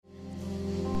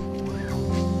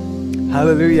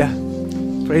Hallelujah.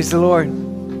 Praise the Lord.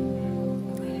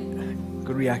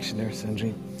 Good reaction there,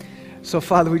 Sandrine. So,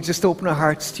 Father, we just open our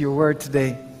hearts to your word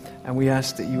today, and we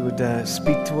ask that you would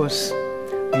speak to us,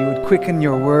 that you would quicken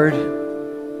your word.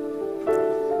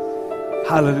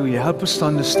 Hallelujah. Help us to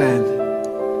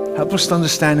understand. Help us to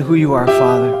understand who you are,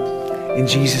 Father. In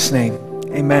Jesus' name,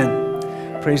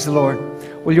 amen. Praise the Lord.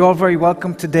 Well, you're all very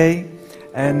welcome today,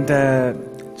 and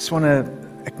just want to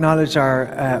acknowledge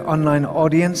our online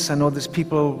audience. I know there's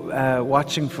people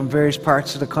watching from various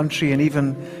parts of the country and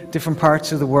even different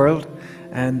parts of the world,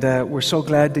 and we're so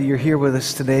glad that you're here with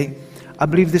us today. I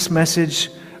believe this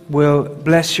message will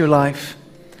bless your life,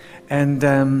 and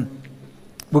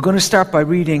we're going to start by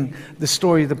reading the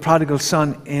story of the prodigal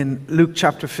son in Luke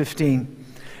chapter 15.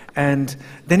 And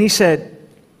then he said,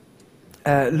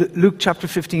 Luke chapter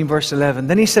 15 verse 11,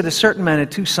 then he said, a certain man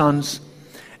had 2 sons,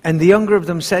 and the younger of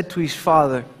them said to his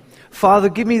father, Father,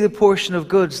 give me the portion of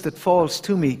goods that falls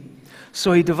to me.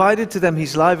 So he divided to them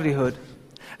his livelihood.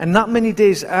 And not many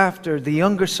days after, the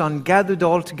younger son gathered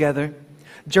all together,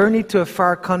 journeyed to a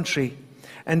far country,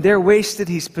 and there wasted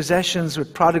his possessions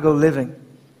with prodigal living.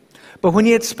 But when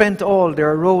he had spent all,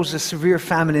 there arose a severe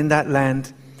famine in that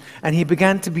land, and he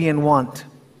began to be in want.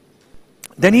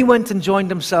 Then he went and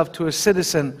joined himself to a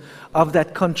citizen of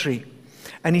that country,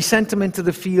 and he sent him into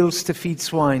the fields to feed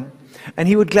swine. And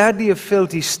he would gladly have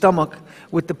filled his stomach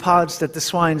with the pods that the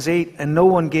swines ate, and no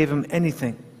one gave him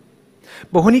anything.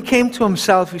 But when he came to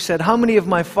himself, he said, how many of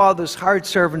my father's hired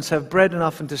servants have bread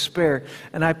enough and to spare,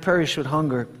 and I perish with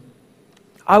hunger?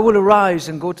 I will arise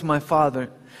and go to my father,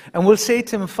 and will say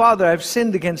to him, Father, I have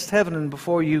sinned against heaven and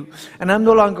before you, and I am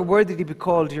no longer worthy to be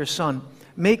called your son.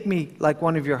 Make me like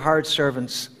one of your hired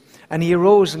servants. And he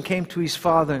arose and came to his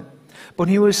father. But when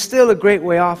he was still a great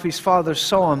way off, his father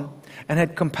saw him and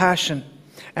had compassion,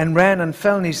 and ran and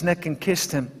fell on his neck and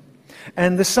kissed him.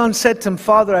 And the son said to him,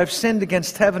 Father, I have sinned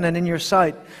against heaven and in your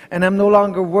sight, and am no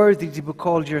longer worthy to be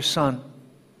called your son.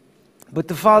 But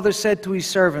the father said to his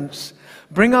servants,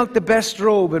 bring out the best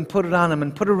robe and put it on him,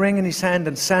 and put a ring in his hand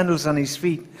and sandals on his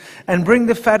feet. And bring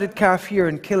the fatted calf here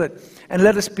and kill it, and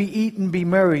let us eat and be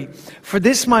merry. For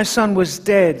this my son was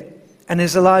dead and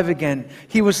is alive again.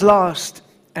 He was lost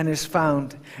and is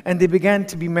found. And they began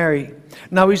to be merry.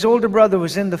 Now his older brother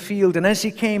was in the field, and as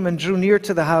he came and drew near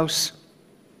to the house,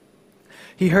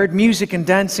 he heard music and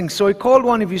dancing. So he called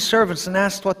one of his servants and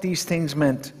asked what these things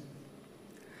meant.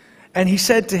 And he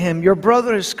said to him, your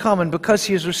brother has come, and because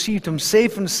he has received him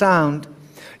safe and sound,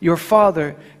 your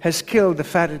father has killed the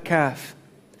fatted calf.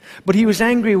 But he was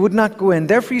angry, would not go in.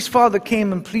 Therefore his father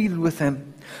came and pleaded with him.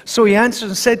 So he answered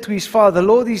and said to his father,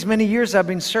 lo, these many years I've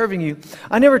been serving you.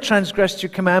 I never transgressed your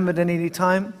commandment at any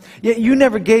time. Yet you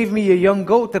never gave me a young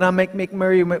goat that I might make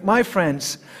merry with my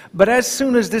friends. But as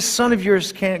soon as this son of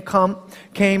yours came,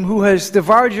 who has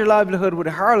devoured your livelihood with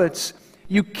harlots,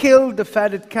 you killed the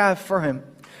fatted calf for him.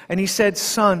 And he said,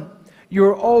 son, you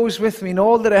are always with me, and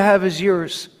all that I have is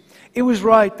yours. It was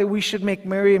right that we should make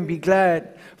merry and be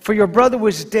glad. For your brother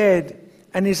was dead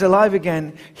and is alive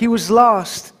again. He was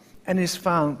lost and is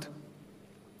found.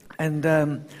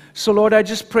 And so, Lord, I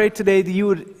just pray today that you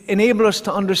would enable us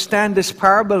to understand this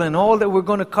parable and all that we're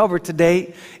going to cover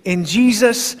today. In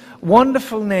Jesus'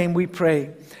 wonderful name we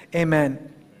pray.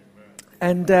 Amen.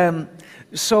 And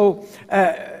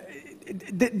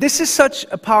this is such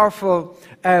a powerful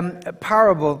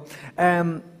parable.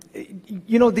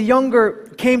 You know, the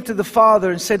younger came to the father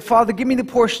and said, Father, give me the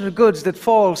portion of goods that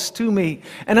falls to me.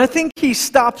 And I think he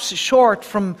stops short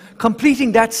from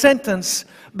completing that sentence,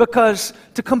 because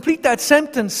to complete that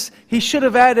sentence, he should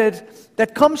have added,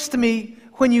 that comes to me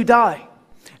when you die.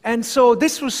 And so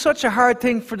this was such a hard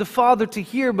thing for the father to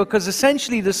hear, because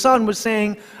essentially the son was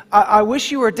saying, I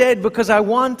wish you were dead because I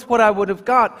want what I would have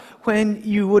got when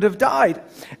you would have died.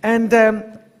 And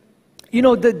you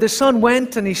know, the son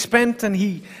went and he spent and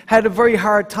he had a very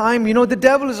hard time. You know, the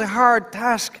devil is a hard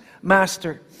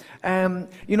taskmaster.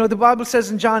 You know, the Bible says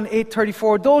in John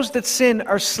 8:34, those that sin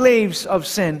are slaves of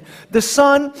sin. The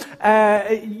son,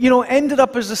 you know, ended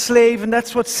up as a slave, and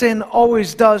that's what sin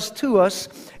always does to us.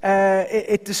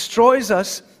 It destroys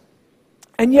us.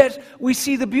 And yet we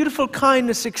see the beautiful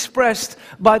kindness expressed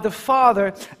by the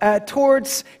father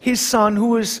towards his son,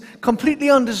 who is completely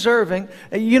undeserving.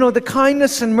 You know, the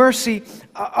kindness and mercy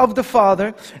of the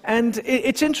father. And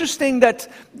it's interesting that,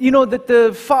 you know, that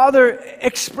the father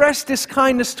expressed this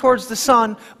kindness towards the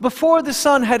son before the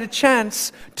son had a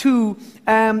chance to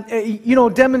you know,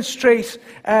 demonstrate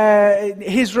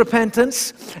his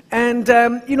repentance. And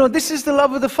you know, this is the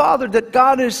love of the Father, that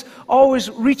God is always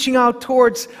reaching out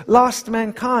towards lost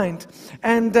mankind.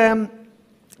 And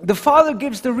the Father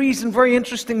gives the reason, very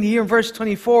interestingly here in verse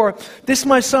 24. This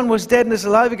my son was dead and is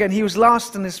alive again. He was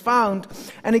lost and is found.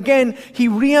 And again, he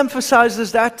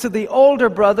re-emphasizes that to the older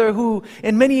brother, who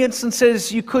in many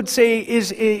instances you could say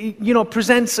is,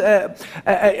 presents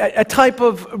a type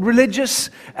of religious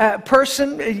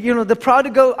person. The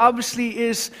prodigal obviously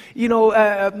is,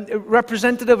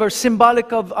 representative or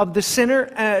symbolic of the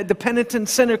sinner, the penitent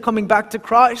sinner coming back to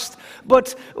Christ.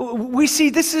 But we see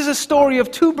this is a story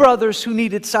of two brothers who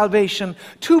needed salvation,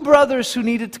 two brothers who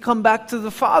needed to come back to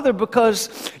the Father,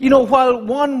 because while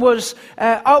one was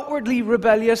outwardly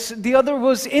rebellious, the other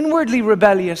was inwardly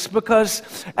rebellious, because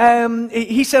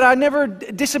he said, I never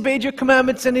disobeyed your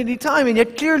commandments at any time. And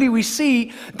yet clearly we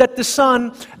see that the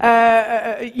son,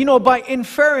 by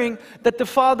inferring that the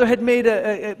father had made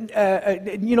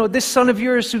this son of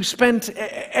yours who spent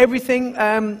everything,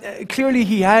 clearly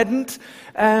he hadn't.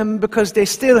 Because they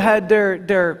still had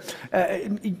their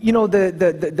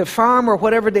the farm or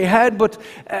whatever they had, but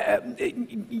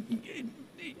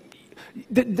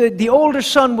the older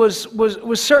son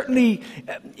was certainly,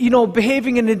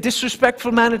 behaving in a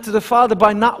disrespectful manner to the father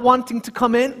by not wanting to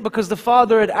come in, because the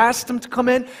father had asked him to come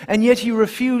in, and yet he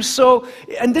refused. So,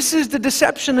 and this is the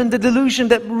deception and the delusion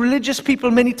that religious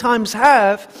people many times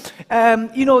have,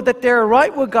 that they're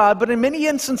right with God, but in many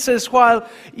instances, while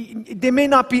they may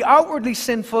not be outwardly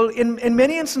sinful, in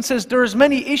many instances there's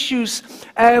many issues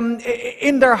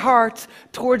in their heart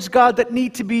towards God that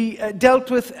need to be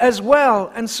dealt with as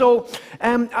well. And so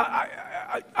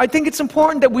I think it's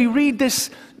important that we read this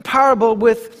parable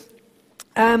with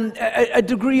a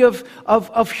degree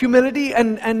of humility,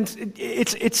 and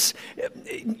it's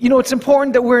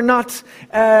important that we're not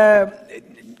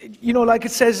like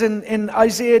it says in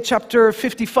Isaiah chapter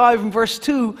 55 and verse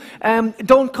 2,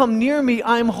 don't come near me,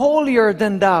 I'm holier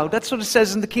than thou. That's what it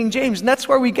says in the King James. And that's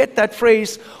where we get that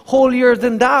phrase, holier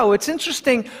than thou. It's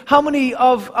interesting how many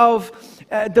of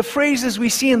the phrases we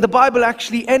see in the Bible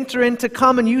actually enter into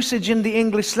common usage in the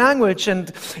English language.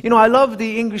 And, I love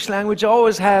the English language, I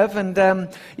always have. And,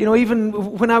 even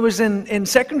when I was in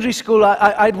secondary school,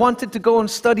 I'd wanted to go and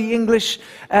study English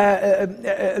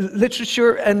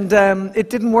literature, and it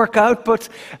didn't work out. But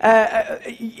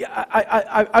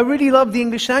I really love the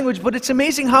English language. But it's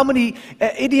amazing how many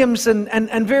idioms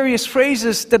and various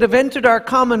phrases that have entered our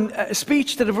common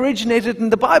speech that have originated in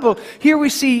the Bible. Here we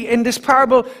see in this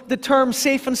parable the term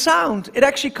safe and sound. It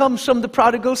actually comes from the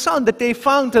prodigal son, that they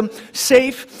found him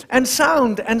safe and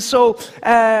sound. And so,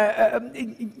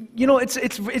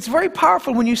 it's very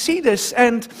powerful when you see this.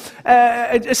 And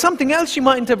something else you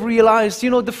mightn't have realized,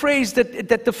 the phrase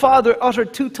that the father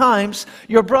uttered 2 times,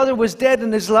 your brother was dead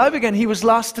and is alive again, he was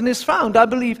lost and is found. I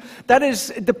believe that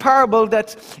is the parable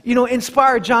that,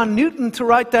 inspired John Newton to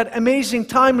write that amazing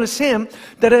timeless hymn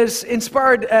that has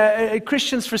inspired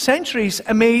Christians for centuries,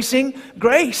 Amazing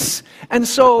Grace. And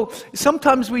so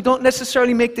sometimes we don't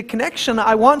necessarily make the connection.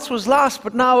 I once was lost,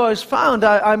 but now I was found.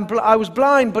 I was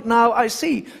blind, but now I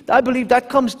see. I believe that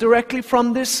comes directly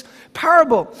from this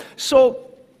parable.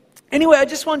 So anyway, I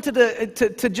just wanted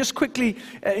to just quickly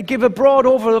give a broad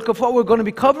overlook of what we're going to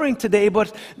be covering today.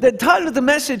 But the title of the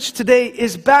message today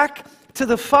is Back to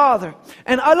the Father.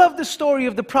 And I love the story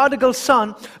of the prodigal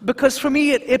son, because for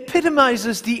me it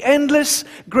epitomizes the endless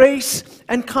grace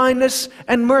and kindness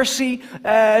and mercy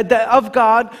of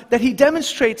God that he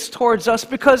demonstrates towards us.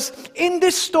 Because in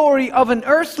this story of an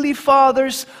earthly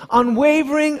father's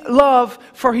unwavering love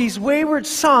for his wayward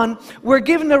son, we're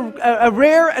given a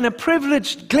rare and a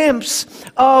privileged glimpse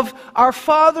of our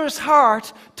Father's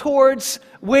heart towards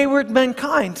wayward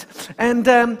mankind.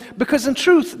 And because in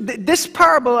truth, this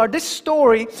parable or this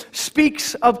story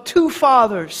speaks of 2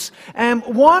 fathers,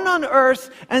 one on earth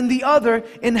and the other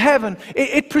in heaven.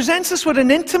 It presents us with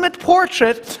an intimate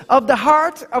portrait of the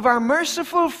heart of our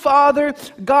merciful Father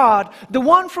God, the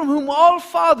one from whom all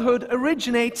fatherhood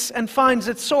originates and finds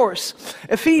its source.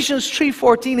 Ephesians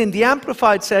 3:14 in the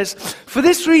Amplified says, "For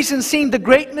this reason, seeing the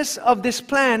greatness of this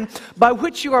plan by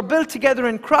which you are built together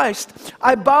in Christ,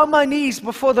 I bow my knees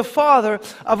before the Father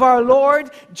of our Lord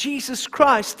Jesus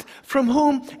Christ, from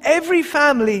whom every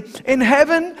family in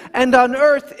heaven and on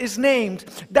earth is named.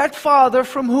 That Father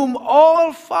from whom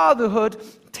all fatherhood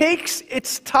takes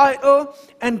its title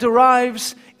and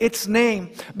derives its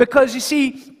name." Because you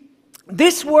see,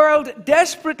 this world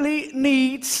desperately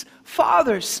needs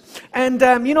fathers. And,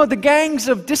 the gangs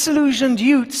of disillusioned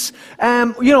youths,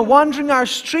 wandering our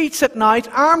streets at night,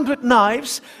 armed with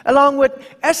knives, along with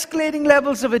escalating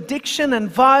levels of addiction and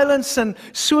violence and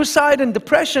suicide and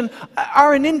depression,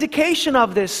 are an indication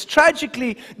of this.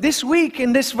 Tragically, this week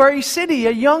in this very city,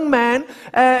 a young man,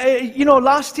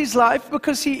 lost his life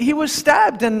because he was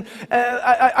stabbed. And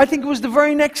I think it was the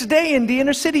very next day in the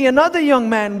inner city, another young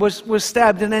man was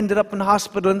stabbed and ended up in the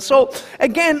hospital. And so,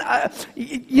 again,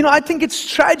 I think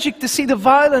it's tragic to see the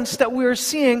violence that we're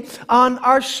seeing on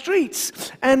our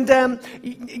streets. And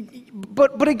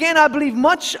but again, I believe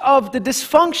much of the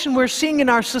dysfunction we're seeing in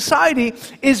our society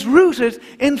is rooted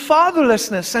in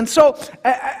fatherlessness. And so,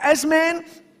 as men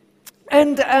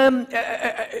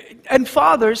and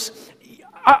fathers,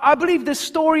 I believe the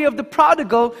story of the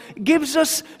prodigal gives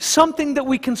us something that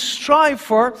we can strive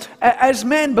for as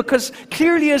men, because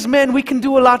clearly as men we can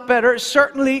do a lot better.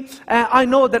 Certainly I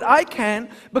know that I can,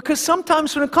 because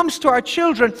sometimes when it comes to our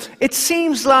children, it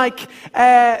seems like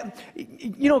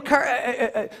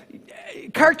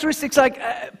characteristics like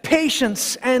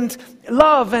patience and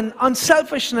love and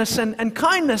unselfishness and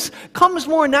kindness comes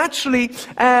more naturally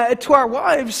to our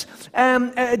wives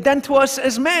than to us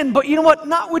as men. But you know what?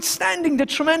 Notwithstanding the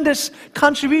tremendous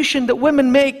contribution that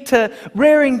women make to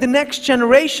rearing the next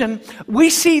generation, we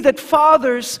see that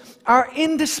fathers are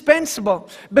indispensable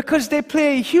because they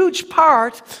play a huge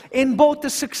part in both the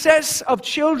success of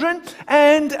children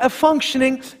and a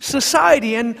functioning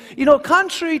society. And,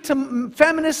 contrary to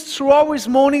feminists who are always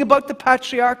moaning about the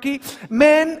patriarchy,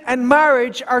 men and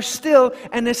marriage are still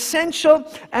an essential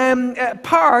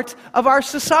part of our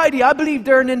society. I believe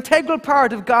they're an integral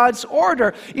part of God's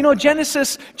order.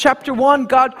 Genesis chapter 1,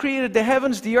 God created the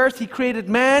heavens, the earth, He created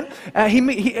man.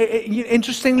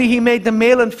 Interestingly, He made them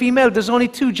male and female. There's only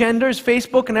two genders.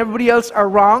 Facebook and everybody else are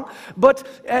wrong. But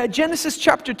Genesis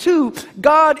chapter 2,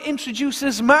 God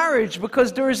introduces marriage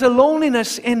because there is a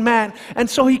loneliness in man. And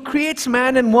so He creates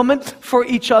man and woman for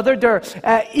each other. They're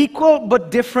equal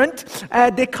but different.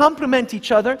 They complement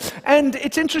each other. And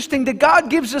it's interesting that God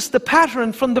gives us the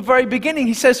pattern from the very beginning.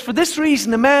 He says, "For this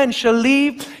reason a man shall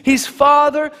leave his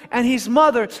father and his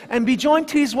mother and be joined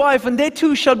to his wife, and they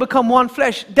two shall become one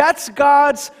flesh." That's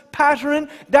God's pattern.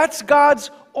 That's God's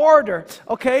order,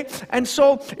 okay? And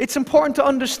so it's important to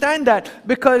understand that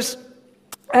because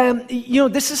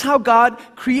this is how God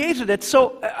created it.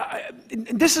 So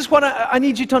this is what I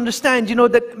need you to understand,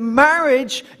 that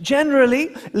marriage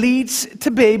generally leads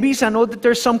to babies. I know that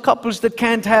there's some couples that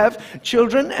can't have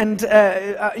children, and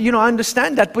I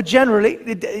understand that, but generally,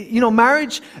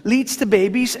 marriage leads to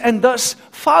babies and thus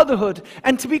fatherhood.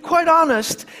 And to be quite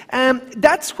honest,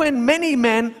 that's when many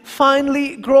men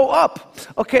finally grow up,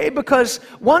 okay? Because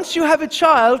once you have a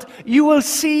child, you will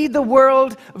see the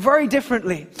world very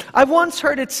differently. I've once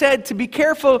heard it said to be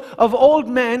careful of old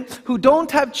men who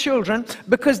don't have children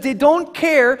because they don't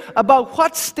care about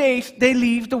what state they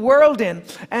leave the world in.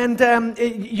 And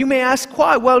you may ask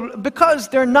why? Well, because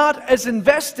they're not as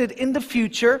invested in the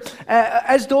future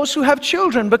as those who have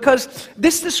children. Because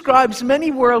this describes many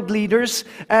world leaders,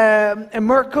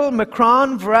 Merkel,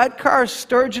 Macron, Varadkar,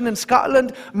 Sturgeon in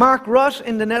Scotland, Mark Rutte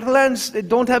in the Netherlands. They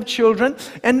don't have children.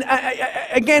 And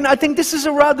again, I think this is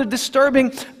a rather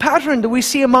disturbing pattern that we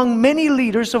see among many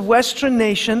leaders of Western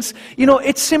nations.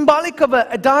 It's symbolic of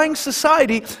a dying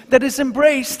society that has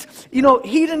embraced,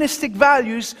 hedonistic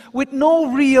values with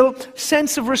no real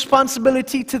sense of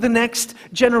responsibility to the next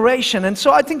generation. And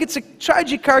so I think it's a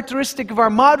tragic characteristic of our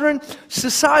modern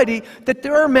society that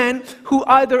there are men who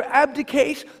either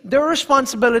abdicate their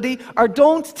responsibility or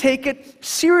don't take it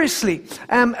seriously,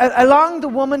 allowing the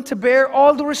woman to bear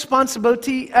all the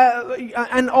responsibility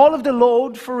and all of the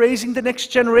load for raising the next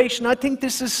generation. I think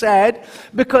this is sad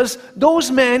because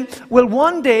those men will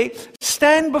one day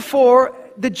stand before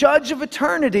the judge of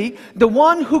eternity, the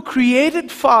one who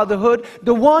created fatherhood,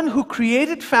 the one who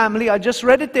created family. I just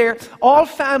read it there. All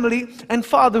family and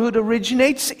fatherhood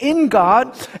originates in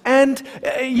God. And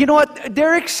you know what?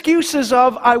 Their excuses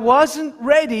of "I wasn't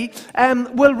ready"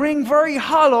 will ring very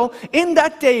hollow in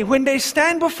that day when they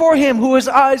stand before Him who has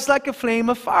eyes like a flame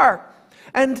of fire.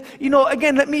 And,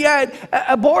 again, let me add,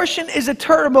 abortion is a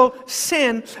terrible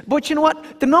sin. But you know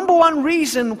what? The number one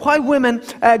reason why women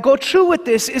go through with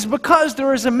this is because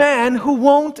there is a man who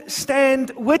won't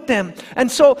stand with them.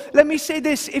 And so, let me say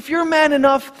this. If you're man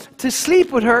enough to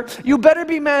sleep with her, you better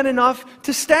be man enough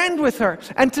to stand with her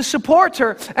and to support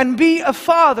her and be a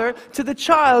father to the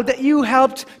child that you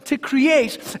helped to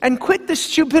create. And quit the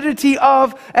stupidity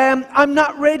of, "I'm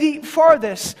not ready for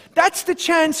this." That's the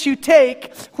chance you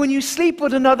take when you sleep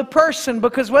with another person,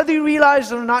 because whether you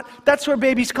realize it or not, that's where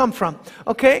babies come from.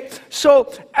 Okay?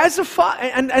 So, as a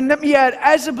and let me add,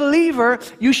 as a believer,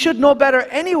 you should know better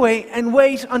anyway and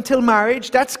wait until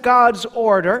marriage. That's God's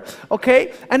order.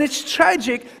 Okay? And it's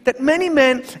tragic that many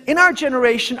men in our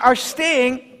generation are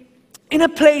staying in a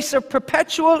place of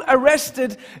perpetual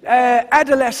arrested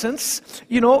adolescence,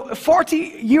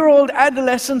 40-year-old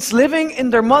adolescents living in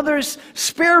their mother's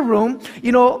spare room,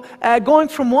 going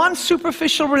from one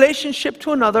superficial relationship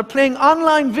to another, playing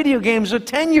online video games with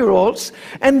 10-year-olds,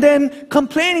 and then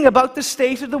complaining about the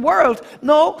state of the world.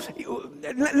 No,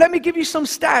 let me give you some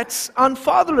stats on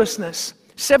fatherlessness.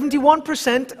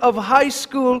 71% of high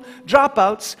school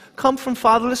dropouts come from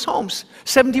fatherless homes.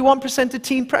 71% of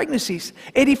teen pregnancies.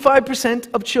 85%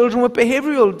 of children with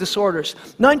behavioral disorders.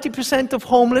 90% of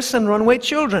homeless and runaway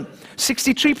children.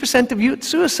 63% of youth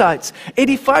suicides.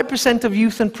 85% of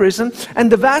youth in prison.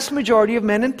 And the vast majority of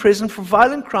men in prison for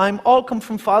violent crime all come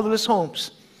from fatherless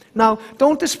homes. Now,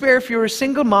 don't despair if you're a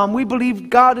single mom. We believe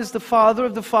God is the father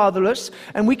of the fatherless,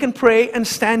 and we can pray and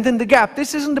stand in the gap.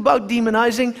 This isn't about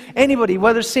demonizing anybody,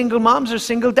 whether single moms or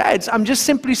single dads. I'm just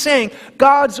simply saying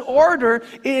God's order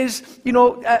is,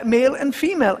 male and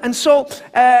female. And so,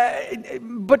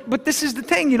 but this is the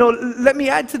thing, let me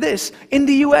add to this. In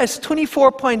the U.S.,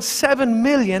 24.7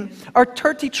 million, or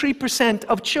 33%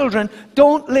 of children,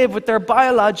 don't live with their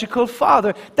biological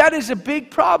father. That is a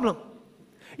big problem.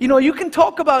 You can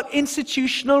talk about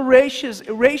institutional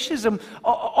racism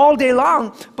all day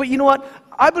long, but you know what?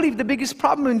 I believe the biggest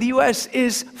problem in the U.S.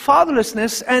 is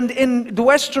fatherlessness, and in the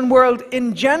Western world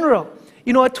in general.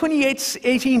 A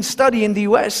 2018 study in the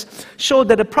U.S. showed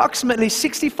that approximately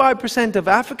 65% of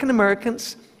African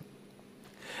Americans,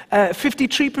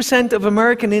 53% of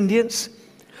American Indians,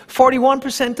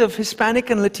 41% of Hispanic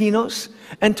and Latinos,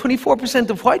 and 24%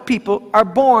 of white people are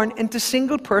born into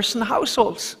single-person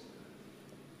households.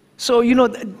 So,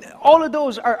 all of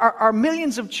those are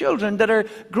millions of children that are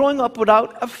growing up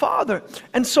without a father.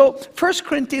 And so, 1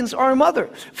 Corinthians are a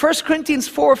mother. 1 Corinthians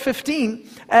 4:15,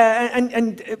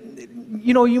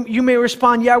 you may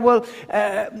respond, yeah, well,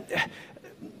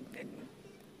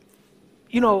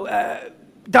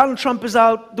 Donald Trump is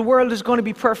out, the world is going to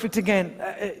be perfect again.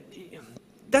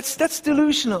 That's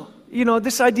delusional.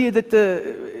 This idea that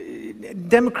the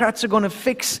Democrats are going to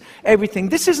fix everything.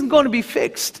 This isn't going to be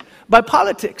fixed by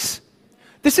politics.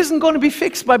 This isn't going to be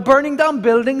fixed by burning down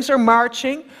buildings or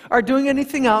marching or doing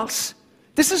anything else.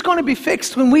 This is going to be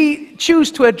fixed when we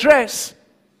choose to address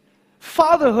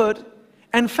fatherhood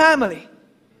and family.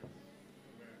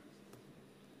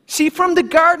 See, from the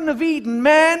Garden of Eden,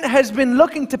 man has been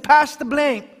looking to pass the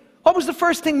blame. What was the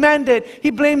first thing man did? He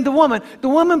blamed the woman. The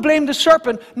woman blamed the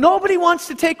serpent. Nobody wants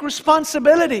to take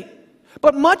responsibility.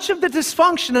 But much of the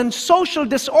dysfunction and social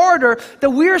disorder that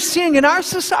we're seeing in our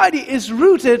society is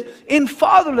rooted in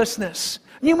fatherlessness.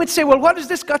 And you might say, well, what has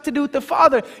this got to do with the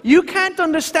father? You can't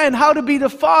understand how to be the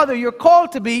father you're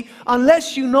called to be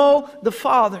unless you know the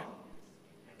Father.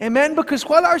 Amen? Because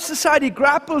while our society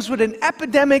grapples with an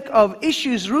epidemic of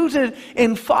issues rooted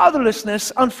in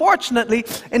fatherlessness, unfortunately,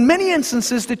 in many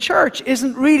instances, the church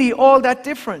isn't really all that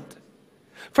different.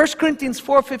 1 Corinthians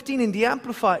 4:15 in the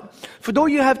Amplified. For though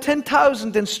you have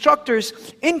 10,000 instructors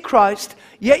in Christ,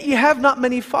 yet you have not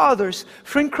many fathers.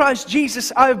 For in Christ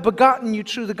Jesus I have begotten you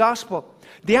through the gospel.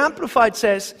 The Amplified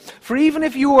says, for even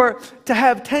if you were to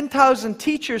have 10,000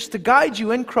 teachers to guide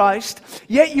you in Christ,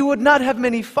 yet you would not have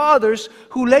many fathers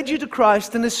who led you to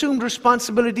Christ and assumed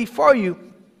responsibility for you.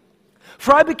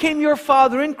 For I became your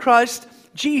father in Christ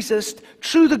Jesus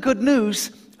through the good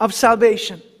news of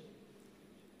salvation.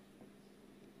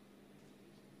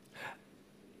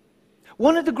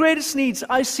 One of the greatest needs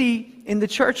I see in the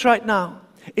church right now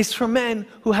is for men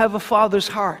who have a father's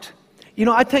heart.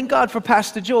 I thank God for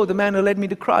Pastor Joe, the man who led me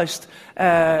to Christ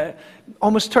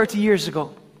almost 30 years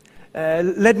ago.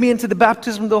 Led me into the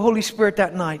baptism of the Holy Spirit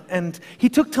that night. And he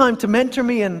took time to mentor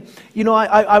me, and,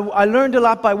 I learned a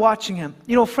lot by watching him.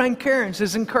 Frank Cairns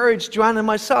has encouraged Joanna and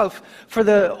myself for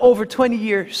over 20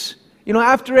 years.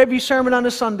 After every sermon on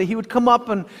a Sunday, he would come up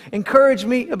and encourage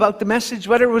me about the message,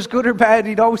 whether it was good or bad.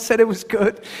 He'd always said it was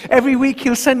good. Every week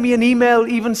he'll send me an email,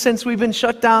 even since we've been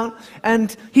shut down.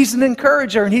 And he's an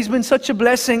encourager, and he's been such a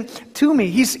blessing to me.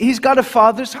 He's got a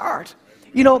father's heart.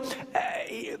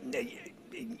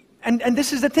 And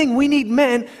this is the thing, we need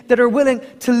men that are willing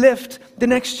to lift the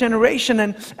next generation.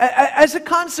 And as a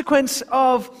consequence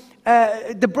of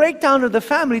the breakdown of the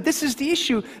family, this is the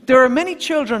issue. There are many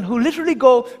children who literally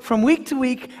go from week to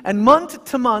week and month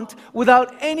to month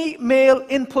without any male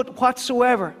input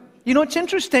whatsoever. It's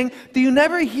interesting that you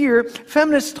never hear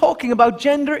feminists talking about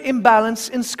gender imbalance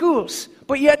in schools.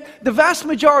 But yet, the vast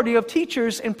majority of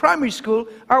teachers in primary school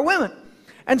are women.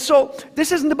 And so,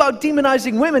 this isn't about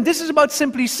demonizing women. This is about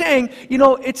simply saying,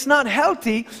 it's not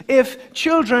healthy if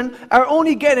children are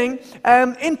only getting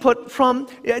input from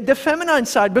the feminine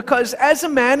side. Because as a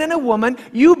man and a woman,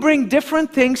 you bring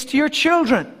different things to your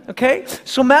children. Okay?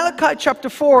 So, Malachi chapter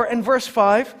 4 and verse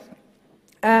 5.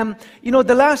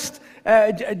 The last...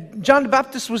 John the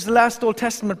Baptist was the last Old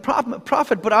Testament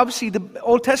prophet, but obviously the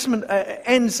Old Testament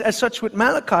ends as such with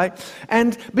Malachi.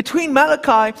 And between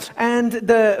Malachi and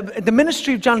the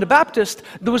ministry of John the Baptist,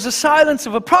 there was a silence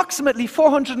of approximately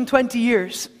 420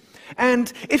 years.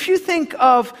 And if you think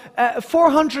of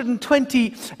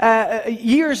 420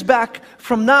 years back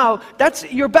from now,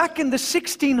 you're back in the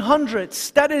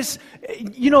 1600s. That is,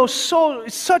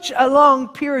 such a long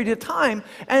period of time.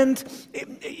 And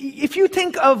if you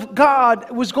think of God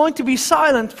was going to be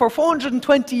silent for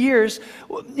 420 years,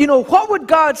 what would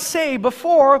God say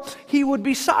before he would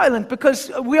be silent?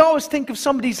 Because we always think of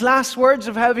somebody's last words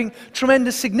of having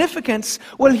tremendous significance.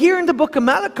 Well, here in the book of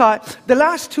Malachi, the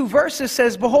last 2 verses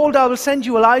says, "Behold, I will send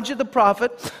you Elijah the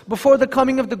prophet before the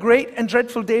coming of the great and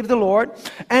dreadful day of the Lord,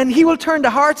 and he will turn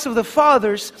the hearts of the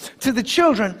fathers to the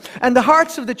children, and the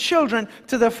hearts of the children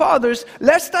to their fathers,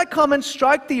 lest I come and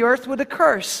strike the earth with a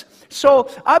curse." So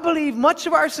I believe much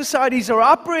of our societies are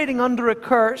operating under a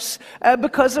curse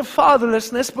because of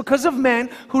fatherlessness, because of men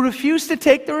who refuse to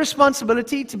take the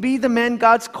responsibility to be the men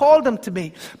God's called them to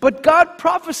be. But God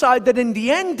prophesied that in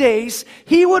the end days,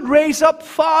 he would raise up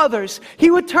fathers. He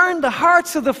would turn the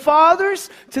hearts of the fathers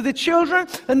to the children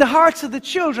and the hearts of the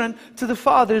children to the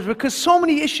fathers. Because so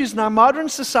many issues in our modern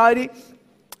society,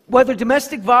 whether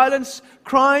domestic violence,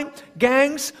 crime,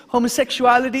 gangs,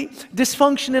 homosexuality,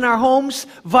 dysfunction in our homes,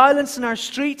 violence in our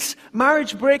streets,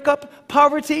 marriage breakup,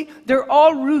 poverty, they're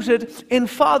all rooted in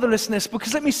fatherlessness.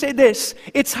 Because let me say this,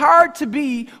 it's hard to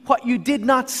be what you did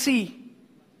not see.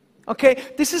 Okay,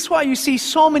 this is why you see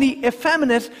so many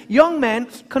effeminate young men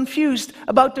confused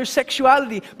about their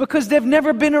sexuality, because they've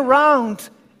never been around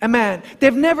a man.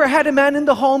 They've never had a man in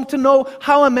the home to know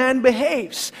how a man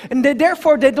behaves. And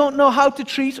therefore, they don't know how to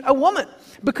treat a woman,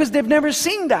 because they've never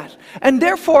seen that. And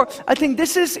therefore, I think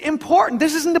this is important.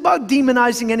 This isn't about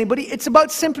demonizing anybody. It's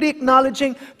about simply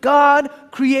acknowledging God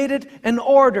created an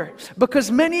order.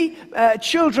 Because many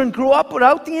children grow up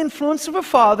without the influence of a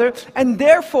father, and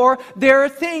therefore, there are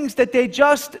things that they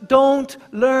just don't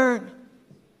learn.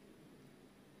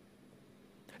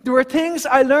 There were things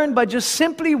I learned by just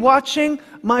simply watching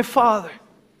my father.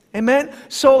 Amen?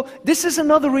 So this is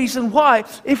another reason why,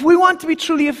 if we want to be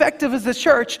truly effective as the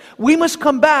church, we must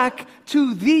come back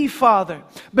to the Father.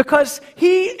 Because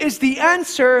he is the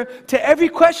answer to every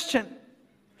question.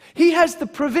 He has the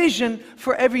provision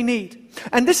for every need.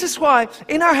 And this is why,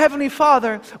 in our Heavenly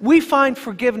Father, we find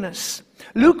forgiveness.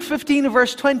 Luke 15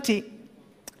 verse 20.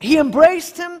 He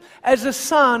embraced him as a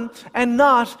son and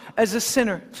not as a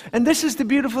sinner. And this is the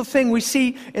beautiful thing we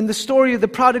see in the story of the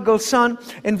prodigal son.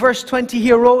 In verse 20,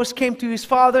 he arose, came to his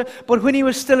father, but when he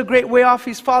was still a great way off,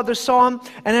 his father saw him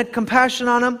and had compassion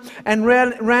on him and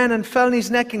ran and fell on his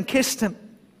neck and kissed him.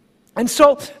 And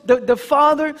so the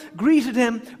father greeted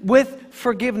him with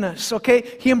forgiveness, okay?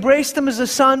 He embraced him as a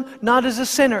son, not as a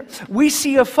sinner. We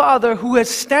see a father who has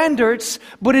standards,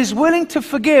 but is willing to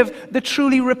forgive the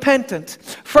truly repentant.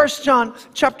 1 John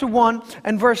chapter 1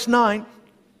 and verse 9.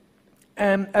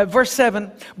 Verse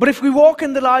 7, but if we walk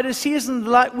in the light as he is in the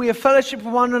light, we have fellowship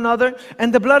with one another,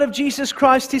 and the blood of Jesus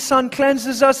Christ, his son,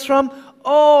 cleanses us from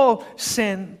all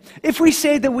sin. If we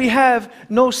say that we have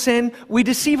no sin, we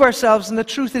deceive ourselves and the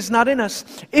truth is not in us.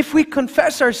 If we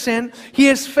confess our sin, he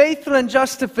is faithful and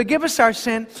just to forgive us our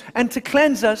sin and to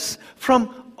cleanse us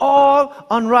from all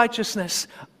unrighteousness.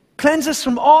 Cleanse us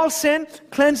from all sin,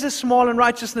 cleanse us from all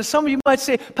unrighteousness. Some of you might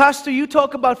say, Pastor, you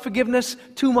talk about forgiveness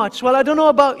too much. Well, I don't know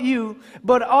about you,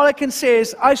 but all I can say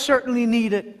is I certainly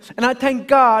need it. And I thank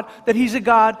God that he's a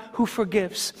God who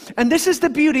forgives. And this is the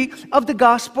beauty of the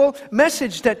gospel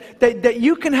message, that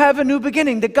you can have a new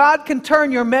beginning, that God can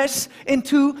turn your mess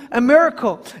into a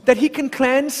miracle, that he can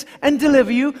cleanse and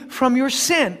deliver you from your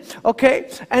sin. Okay?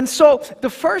 And so the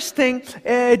first thing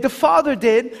the Father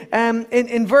did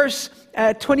in verse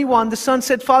 21, the son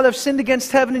said, Father, I've sinned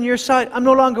against heaven and your sight. I'm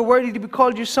no longer worthy to be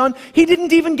called your son. He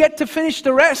didn't even get to finish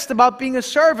the rest about being a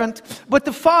servant. But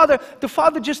the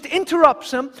father just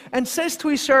interrupts him and says to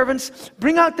his servants,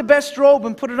 bring out the best robe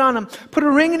and put it on him. Put a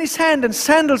ring in his hand and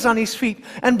sandals on his feet.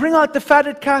 And bring out the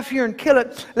fatted calf here and kill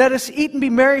it. Let us eat and be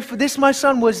merry. For this my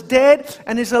son was dead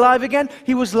and is alive again.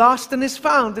 He was lost and is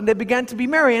found. And they began to be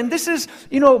merry. And this is,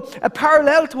 a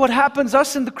parallel to what happens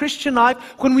us in the Christian life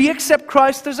when we accept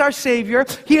Christ as our Savior. Savior.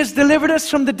 He has delivered us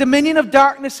from the dominion of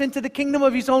darkness into the kingdom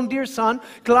of His own dear Son.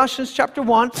 Colossians chapter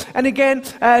 1. And again,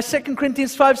 2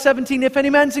 Corinthians 5:17, if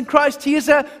any man's in Christ, he is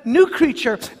a new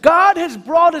creature. God has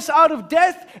brought us out of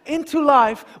death into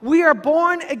life. We are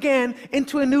born again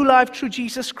into a new life through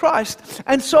Jesus Christ.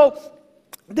 And so,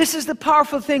 this is the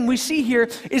powerful thing we see here,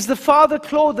 is the Father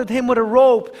clothed him with a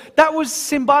robe. That was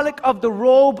symbolic of the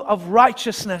robe of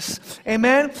righteousness.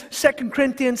 Amen. 2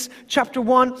 Corinthians chapter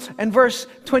 1 and verse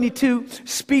 22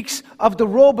 speaks of the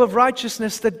robe of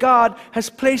righteousness that God has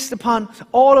placed upon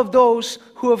all of those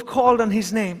who have called on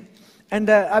His name. And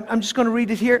I'm just going to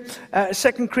read it here.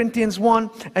 2 Corinthians 1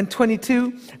 and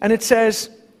 22. And it says,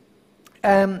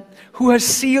 who has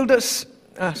sealed us.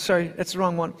 Sorry, that's the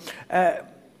wrong one.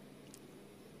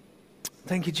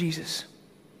 Thank you, Jesus.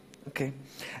 Okay.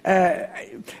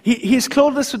 He has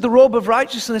clothed us with the robe of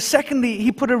righteousness. Secondly,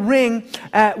 He put a ring,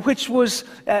 which was,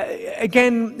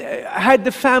 had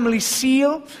the family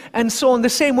seal. And so in the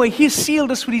same way, He has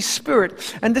sealed us with His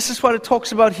Spirit. And this is what it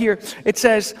talks about here. It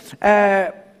says,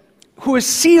 who has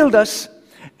sealed us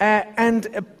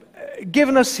and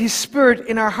given us His Spirit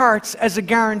in our hearts as a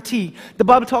guarantee. The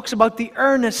Bible talks about the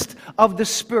earnest of the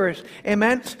Spirit.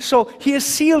 Amen? So He has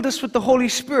sealed us with the Holy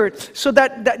Spirit. So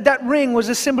that ring was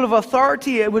a symbol of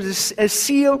authority. It was a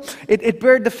seal. It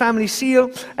bared the family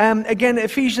seal. Again,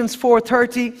 Ephesians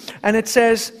 4:30, and it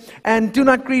says, and do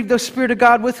not grieve the Spirit of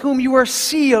God, with whom you are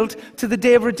sealed to the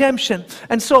day of redemption.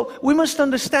 And so we must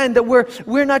understand that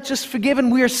we're not just forgiven,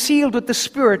 we are sealed with the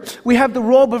Spirit. We have the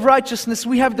robe of righteousness.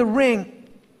 We have the ring,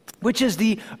 which is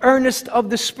the earnest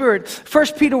of the Spirit. 1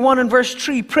 Peter 1 and verse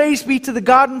 3, praise be to the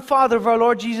God and Father of our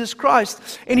Lord Jesus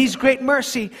Christ. In His great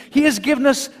mercy, He has given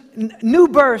us new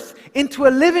birth into a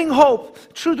living hope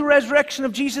through the resurrection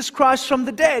of Jesus Christ from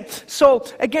the dead. So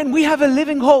again, we have a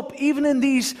living hope even in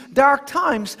these dark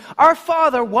times. Our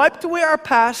Father wiped away our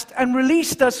past and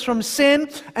released us from sin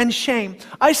and shame.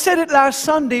 I said it last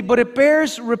Sunday, but it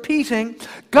bears repeating.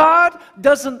 God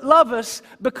doesn't love us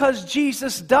because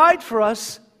Jesus died for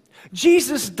us.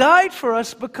 Jesus died for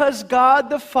us because God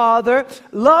the Father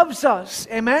loves us.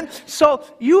 Amen? So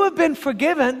you have been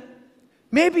forgiven.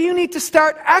 Maybe you need to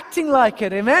start acting like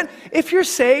it. Amen? If you're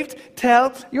saved,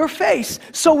 tell your face.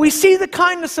 So we see the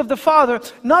kindness of the Father,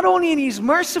 not only in His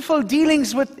merciful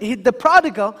dealings with the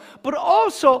prodigal, but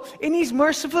also in His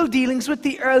merciful dealings with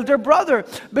the elder brother.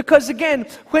 Because again,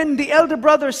 when the elder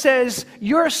brother says,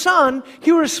 your son,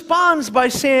 he responds by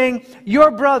saying,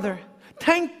 your brother.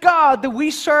 Thank God that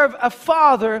we serve a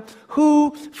Father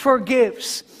who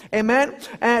forgives. Amen.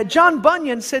 John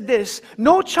Bunyan said this,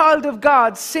 no child of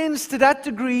God sins to that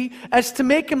degree as to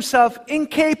make himself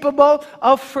incapable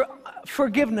of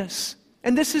forgiveness.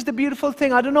 And this is the beautiful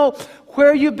thing. I don't know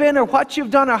where you've been or what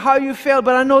you've done or how you failed,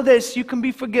 but I know this, you can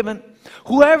be forgiven.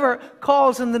 Whoever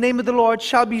calls in the name of the Lord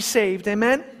shall be saved.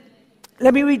 Amen.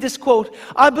 Let me read this quote.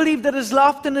 I believe that as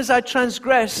often as I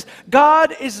transgress,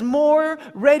 God is more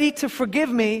ready to forgive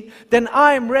me than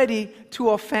I am ready to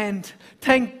offend.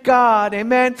 Thank God,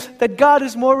 amen, that God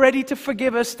is more ready to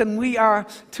forgive us than we are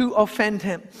to offend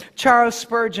Him. Charles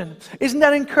Spurgeon. Isn't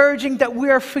that encouraging that we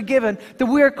are forgiven, that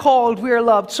we are called, we are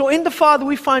loved? So in the Father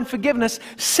we find forgiveness.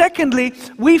 Secondly,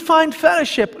 we find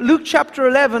fellowship. Luke chapter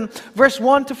 11, verse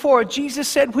 1 to 4. Jesus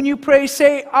said, when you pray,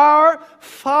 say, our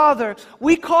Father.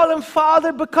 We call Him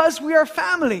Father because we are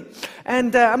family.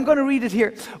 And I'm going to read it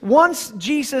here. Once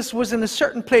Jesus was in a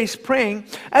certain place praying.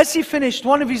 As He finished,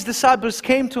 one of His disciples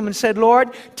came to Him and said, Lord,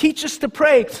 teach us to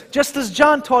pray, just as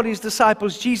John taught His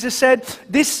disciples. Jesus said,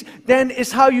 this then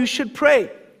is how you should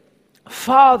pray.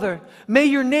 Father, may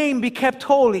your name be kept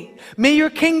holy. May your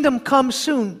kingdom come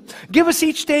soon. Give us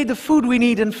each day the food we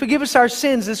need and forgive us our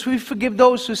sins as we forgive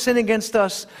those who sin against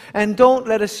us. And don't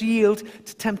let us yield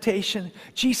to temptation.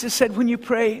 Jesus said, when you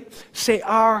pray, say,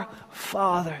 our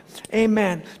Father.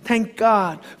 Amen. Thank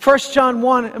God. 1 John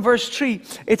 1 and verse 3,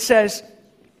 it says,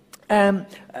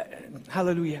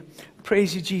 hallelujah.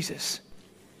 Praise you, Jesus.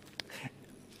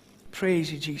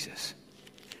 Praise you, Jesus.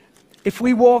 If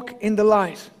we walk in the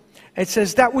light, it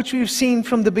says, that which we've seen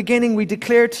from the beginning, we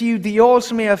declare to you, that you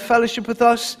also may have fellowship with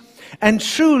us. And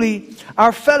truly,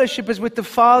 our fellowship is with the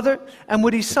Father and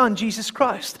with His Son, Jesus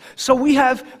Christ. So we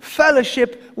have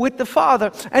fellowship with the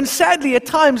Father. And sadly, at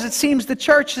times, it seems the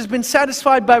church has been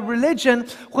satisfied by religion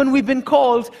when we've been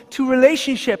called to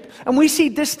relationship. And we see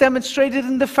this demonstrated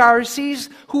in the Pharisees,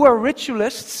 who are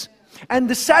ritualists, and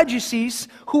the Sadducees,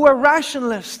 who are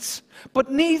rationalists.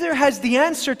 But neither has the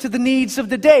answer to the needs of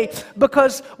the day,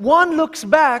 because one looks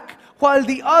back while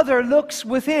the other looks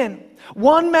within.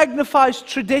 One magnifies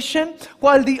tradition,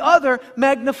 while the other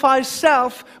magnifies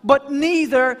self, but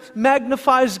neither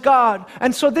magnifies God.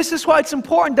 And so this is why it's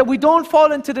important that we don't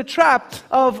fall into the trap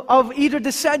of either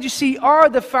the Sadducee or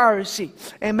the Pharisee.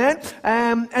 Amen?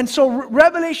 And so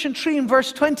Revelation 3 and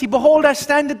verse 20, behold, I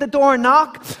stand at the door and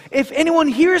knock. If anyone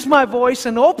hears my voice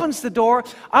and opens the door,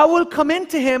 I will come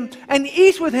into him and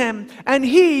eat with him, and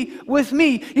he with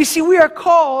me. You see, we are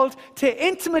called to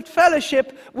intimate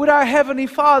fellowship with our Heavenly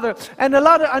Father. And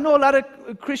I know a lot of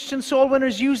Christian soul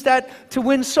winners use that to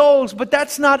win souls, but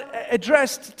that's not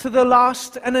addressed to the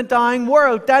lost and a dying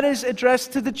world. That is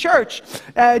addressed to the church.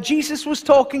 Jesus was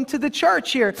talking to the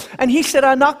church here, and he said,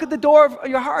 I knock at the door of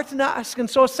your heart and ask. And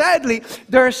so sadly,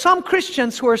 there are some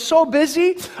Christians who are so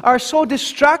busy, are so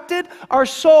distracted, are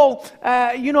so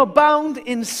bound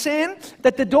in sin,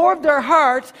 that the door of their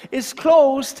heart is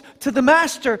closed to the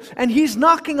Master, and he's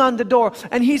knocking on the door,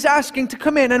 and he's asking to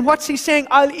come in. And what's he saying?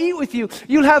 I'll eat with you.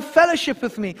 You'll have fellowship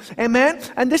with me. Amen?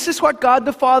 And this is what God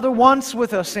the Father wants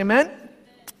with us. Amen?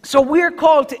 So we are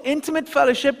called to intimate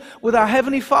fellowship with our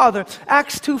Heavenly Father.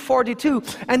 Acts 2:42.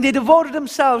 And they devoted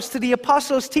themselves to the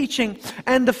apostles' teaching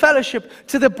and the fellowship,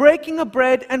 to the breaking of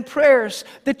bread and prayers.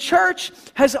 The church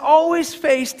has always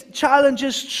faced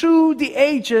challenges through the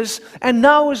ages, and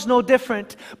now is no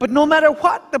different. But no matter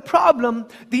what the problem,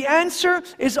 the answer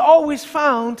is always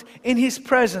found in His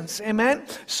presence. Amen?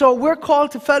 So we're called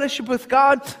to fellowship with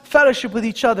God, fellowship with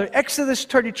each other. Exodus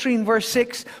 33 and verse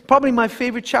 6, probably my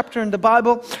favorite chapter in the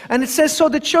Bible. And it says, so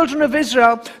the children of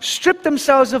Israel stripped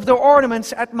themselves of their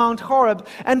ornaments at Mount Horeb.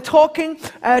 And talking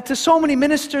to so many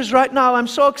ministers right now, I'm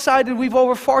so excited. We've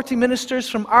over 40 ministers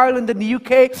from Ireland and the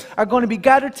UK are going to be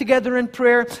gathered together in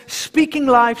prayer, speaking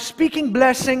life, speaking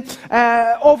blessing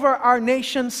over our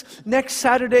nations next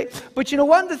Saturday. But you know,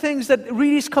 one of the things that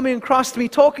really is coming across to me,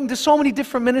 talking to so many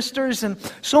different ministers and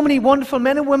so many wonderful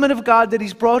men and women of God that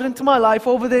He's brought into my life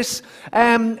over this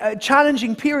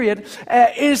challenging period,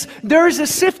 is there is a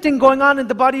sifting going on in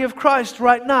the body of Christ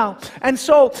right now. And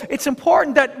so it's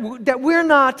important that we're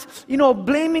not,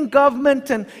 blaming government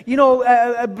and,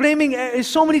 blaming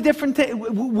so many different things.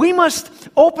 We must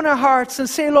open our hearts and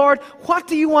say, Lord, what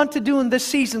do you want to do in this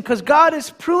season? Because God is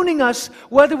pruning us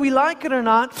whether we like it or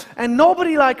not, and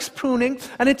nobody likes pruning.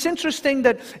 And it's interesting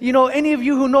that, any of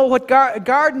you who know what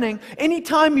gardening,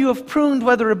 anytime you have pruned,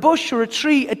 whether a bush or a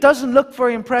tree, it doesn't look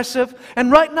very impressive.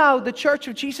 And right now, the Church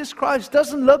of Jesus Christ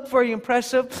doesn't look very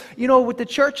impressive. With the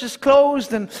churches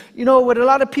closed and, with a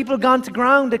lot of people gone to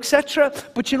ground, etc.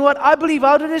 But you know what? I believe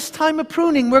out of this time of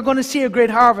pruning, we're going to see a great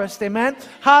harvest. Amen?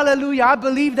 Hallelujah. I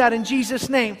believe that in Jesus'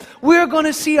 name. We're going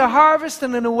to see a harvest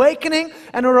and an awakening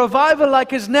and a revival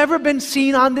like has never been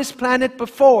seen on this planet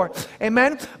before.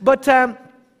 Amen? But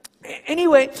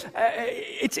anyway,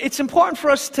 it's important for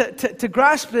us to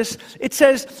grasp this. It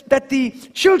says that the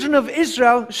children of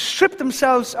Israel stripped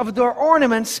themselves of their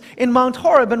ornaments in Mount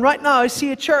Horeb. And right now I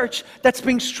see a church that's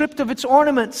being stripped of its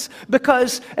ornaments.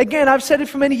 Because, again, I've said it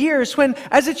for many years, when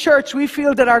as a church we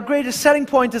feel that our greatest selling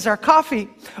point is our coffee,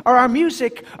 or our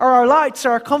music, or our lights,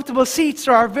 or our comfortable seats,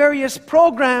 or our various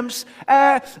programs,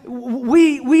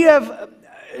 we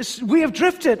have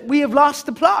drifted. We have lost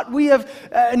the plot. We have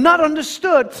not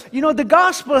understood. The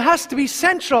gospel has to be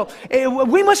central.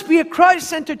 We must be a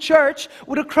Christ-centered church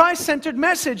with a Christ-centered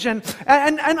message and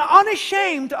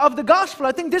unashamed of the gospel.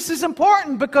 I think this is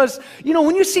important because,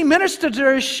 when you see ministers that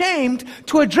are ashamed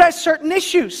to address certain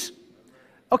issues,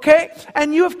 okay?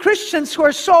 And you have Christians who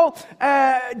are so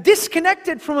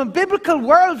disconnected from a biblical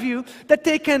worldview that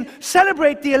they can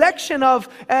celebrate the election of,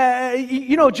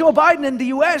 Joe Biden in the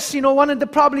U.S., one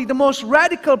of probably the most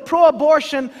radical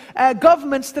pro-abortion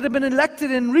governments that have been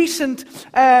elected in recent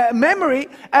memory.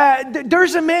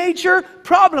 There's a major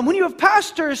problem. When you have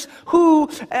pastors who,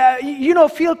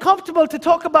 feel comfortable to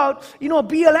talk about,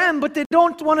 BLM, but they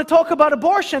don't want to talk about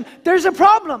abortion, there's a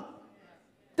problem.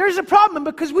 There's a problem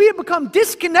because we have become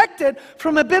disconnected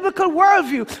from a biblical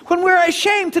worldview. When we're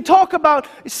ashamed to talk about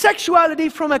sexuality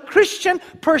from a Christian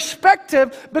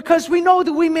perspective because we know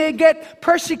that we may get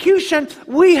persecution,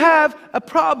 we have a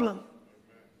problem.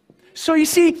 So you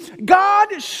see,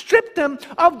 God stripped them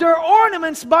of their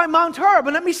ornaments by Mount Horeb.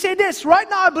 And let me say this, right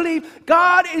now I believe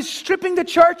God is stripping the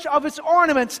church of its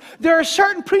ornaments. There are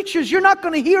certain preachers you're not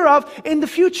going to hear of in the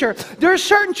future. There are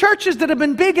certain churches that have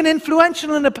been big and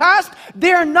influential in the past.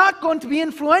 They are not going to be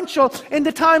influential in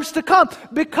the times to come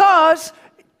because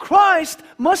Christ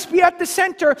must be at the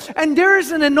center, and there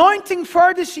is an anointing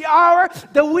for this hour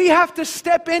that we have to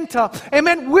step into.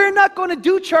 Amen. We're not going to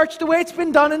do church the way it's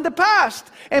been done in the past.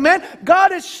 Amen.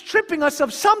 God is stripping us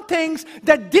of some things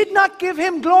that did not give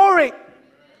Him glory.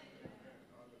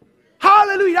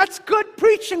 Hallelujah. That's good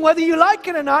preaching, whether you like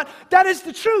it or not. That is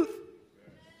the truth.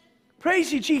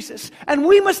 Praise you, Jesus. And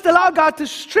we must allow God to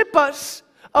strip us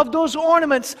of those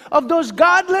ornaments, of those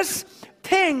godless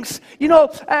things.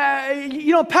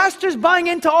 Pastors buying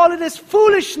into all of this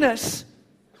foolishness.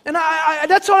 And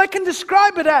that's all I can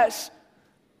describe it as.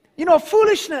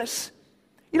 Foolishness.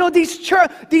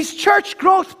 These church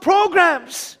growth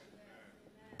programs.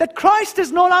 That Christ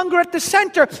is no longer at the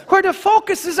center, where the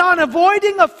focus is on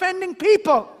avoiding offending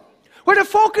people, where the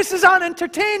focus is on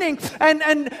entertaining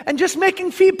and just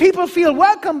making people feel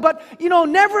welcome, but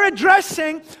never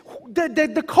addressing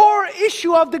the core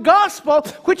issue of the gospel,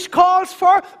 which calls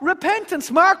for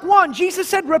repentance. Mark 1, Jesus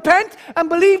said, repent and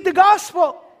believe the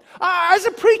gospel. As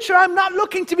a preacher, I'm not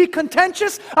looking to be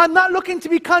contentious. I'm not looking to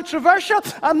be controversial.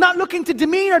 I'm not looking to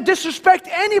demean or disrespect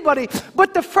anybody.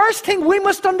 But the first thing we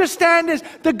must understand is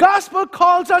the gospel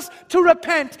calls us to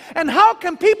repent. And how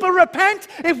can people repent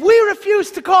if we refuse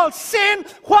to call sin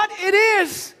what it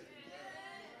is?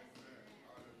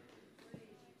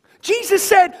 Jesus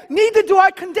said, neither do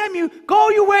I condemn you. Go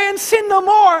your way and sin no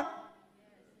more.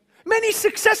 Many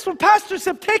successful pastors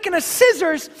have taken a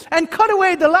scissors and cut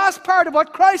away the last part of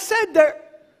what Christ said there.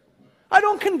 I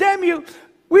don't condemn you.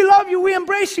 We love you. We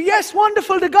embrace you. Yes,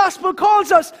 wonderful. The gospel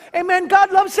calls us. Amen.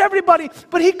 God loves everybody.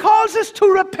 But He calls us to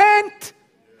repent.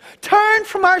 Turn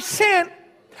from our sin.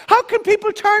 How can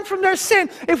people turn from their sin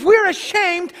if we're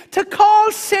ashamed to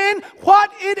call sin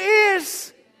what it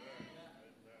is?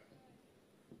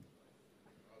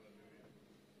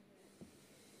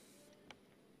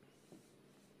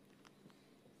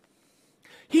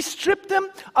 He stripped them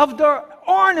of their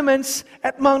ornaments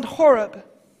at Mount Horeb.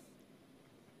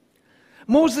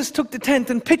 Moses took the tent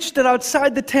and pitched it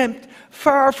outside the tent,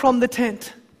 far from the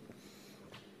tent.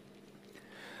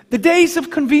 The days of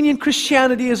convenient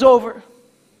Christianity is over.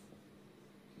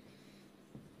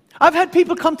 I've had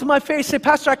people come to my face and say,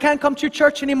 Pastor, I can't come to your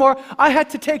church anymore. I had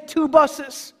to take 2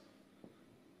 buses.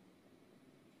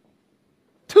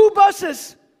 2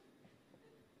 buses.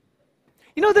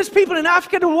 There's people in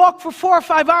Africa that walk for 4 or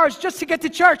 5 hours just to get to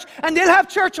church, and they'll have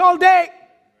church all day,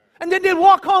 and then they'll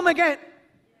walk home again.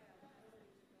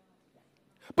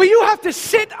 But you have to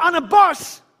sit on a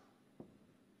bus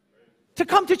to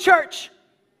come to church.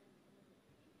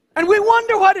 And we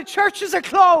wonder why the churches are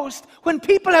closed when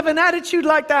people have an attitude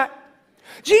like that.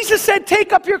 Jesus said,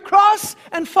 take up your cross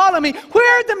and follow me.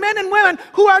 Where are the men and women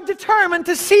who are determined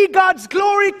to see God's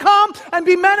glory come and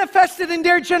be manifested in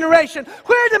their generation?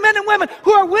 Where are the men and women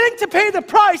who are willing to pay the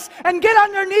price and get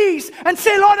on their knees and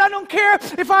say, Lord, I don't care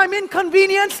if I'm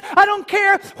inconvenienced. I don't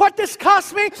care what this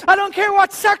costs me. I don't care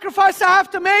what sacrifice I have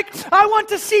to make. I want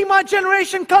to see my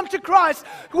generation come to Christ.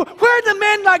 Where are the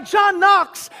men like John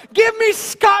Knox? Give me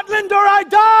Scotland or I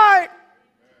die.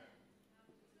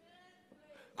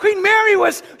 Queen Mary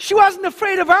she wasn't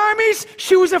afraid of armies.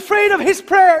 She was afraid of his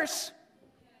prayers.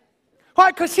 Why?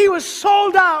 Because he was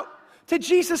sold out to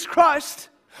Jesus Christ.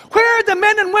 Where are the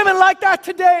men and women like that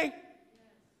today?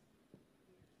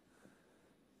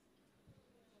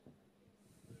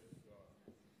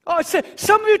 Oh,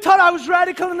 some of you thought I was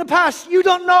radical in the past. You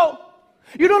don't know.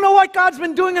 You don't know what God's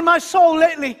been doing in my soul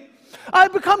lately.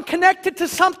 I've become connected to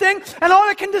something, and all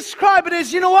I can describe it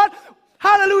is, you know what?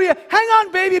 Hallelujah. Hang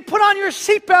on, baby. Put on your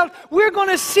seatbelt. We're going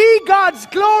to see God's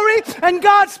glory and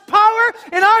God's power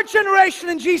in our generation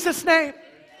in Jesus' name.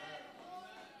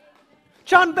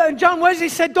 John Wesley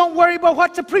said, don't worry about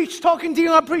what to preach, talking to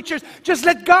young preachers. Just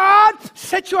let God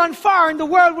set you on fire and the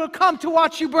world will come to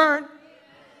watch you burn.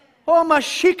 Oh,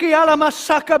 mashiki ala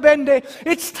masaka bende.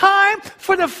 It's time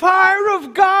for the fire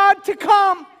of God to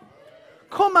come.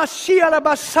 Komashi ala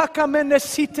basaka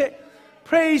mendesite.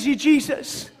 Praise you,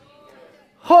 Jesus.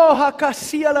 Lord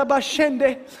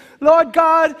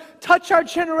God, touch our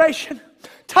generation.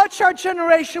 Touch our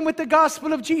generation with the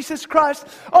gospel of Jesus Christ.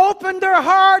 Open their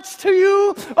hearts to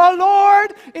you, oh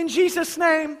Lord, in Jesus'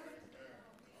 name.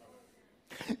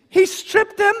 He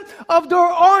stripped them of their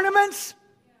ornaments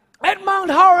at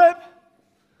Mount Horeb.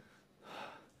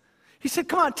 He said,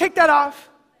 come on, take that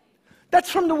off. That's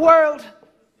from the world.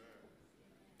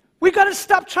 We got to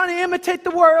stop trying to imitate the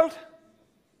world.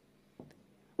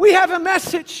 We have a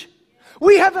message.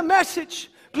 We have a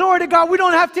message. Glory to God. We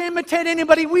don't have to imitate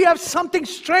anybody. We have something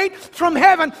straight from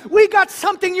heaven. We got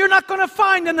something you're not going to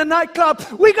find in the nightclub.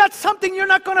 We got something you're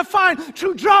not going to find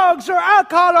through drugs or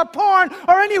alcohol or porn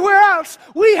or anywhere else.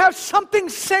 We have something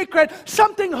sacred,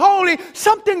 something holy,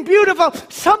 something beautiful,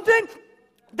 something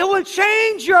that will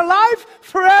change your life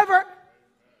forever.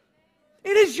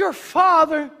 It is your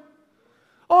Father.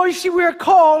 Oh, you see, we are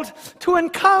called to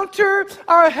encounter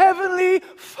our Heavenly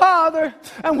Father.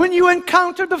 And when you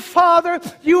encounter the Father,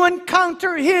 you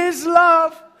encounter His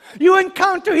love. You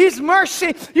encounter His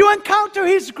mercy. You encounter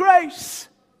His grace.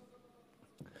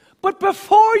 But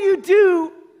before you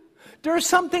do, there are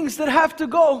some things that have to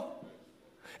go.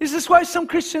 Is this why some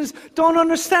Christians don't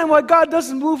understand why God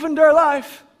doesn't move in their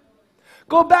life?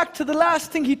 Go back to the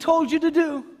last thing He told you to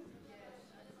do.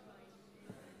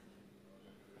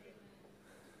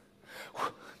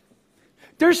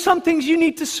 There's some things you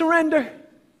need to surrender.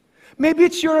 Maybe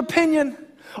it's your opinion,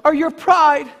 or your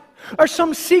pride, or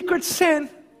some secret sin,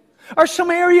 or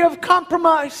some area of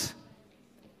compromise.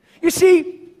 You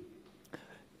see,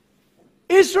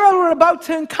 Israel were about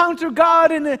to encounter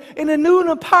God in a new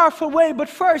and a powerful way, but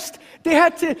first they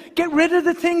had to get rid of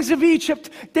the things of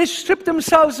Egypt. They stripped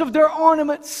themselves of their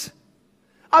ornaments.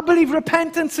 I believe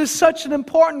repentance is such an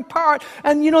important part.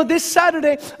 And this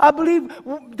Saturday, I believe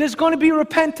there's going to be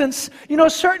repentance.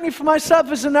 Certainly for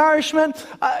myself as an Irishman,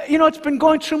 it's been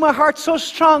going through my heart so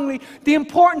strongly. The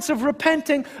importance of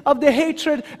repenting of the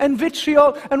hatred and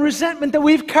vitriol and resentment that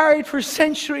we've carried for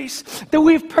centuries, that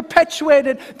we've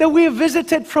perpetuated, that we have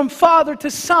visited from father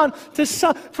to son,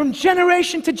 from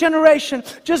generation to generation,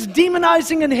 just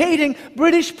demonizing and hating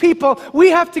British people. We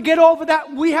have to get over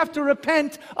that. We have to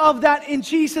repent of that in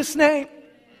Jesus' name.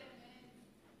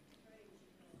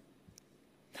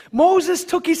 Moses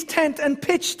took his tent and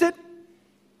pitched it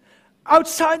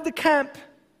outside the camp,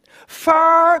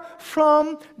 far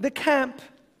from the camp.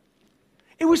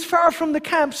 It was far from the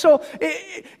camp, so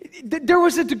there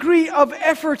was a degree of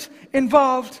effort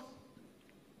involved.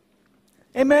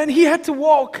 Amen. He had to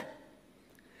walk.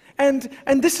 And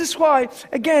this is why,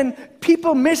 again,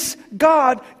 people miss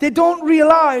God. They don't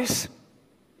realize.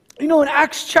 In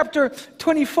Acts chapter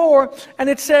 24, and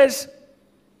it says,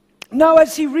 now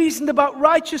as he reasoned about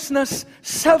righteousness,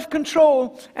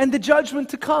 self-control, and the judgment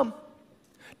to come.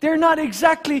 They're not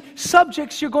exactly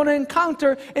subjects you're going to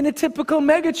encounter in a typical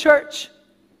megachurch.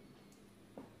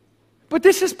 But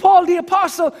this is Paul the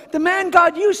Apostle, the man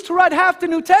God used to write half the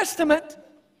New Testament.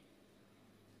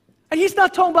 And he's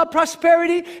not talking about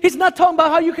prosperity. He's not talking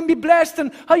about how you can be blessed and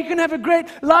how you can have a great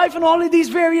life and all of these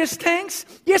various things.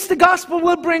 Yes, the gospel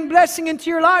will bring blessing into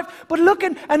your life. But look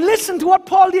and listen to what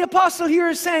Paul the Apostle here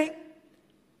is saying.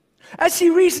 As he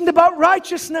reasoned about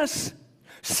righteousness,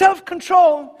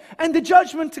 self-control, and the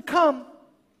judgment to come,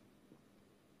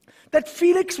 that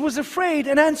Felix was afraid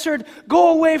and answered,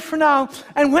 go away for now.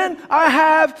 And when I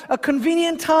have a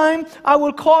convenient time, I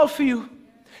will call for you.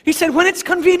 He said, when it's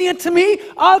convenient to me,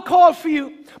 I'll call for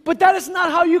you. But that is not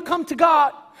how you come to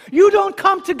God. You don't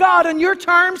come to God on your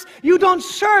terms. You don't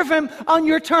serve Him on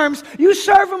your terms. You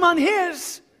serve Him on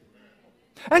His.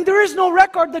 And there is no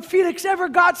record that Felix ever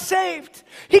got saved.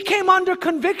 He came under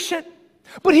conviction,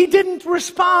 but he didn't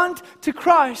respond to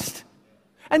Christ.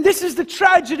 And this is the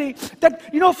tragedy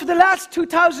that, for the last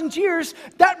 2,000 years,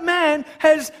 that man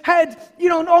has had,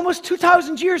 almost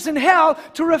 2,000 years in hell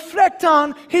to reflect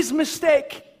on his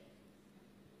mistake.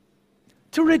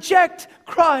 To reject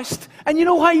Christ. And you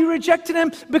know why he rejected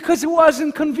Him? Because it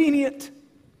wasn't convenient.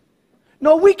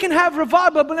 No, we can have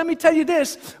revival, but let me tell you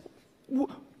this.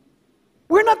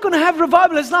 We're not going to have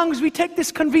revival as long as we take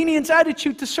this convenience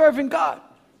attitude to serving God.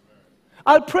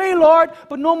 I'll pray, Lord,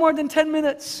 but no more than 10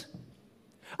 minutes.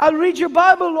 I'll read your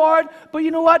Bible, Lord, but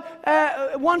you know what?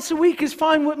 Once a week is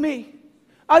fine with me.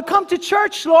 I'll come to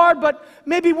church, Lord, but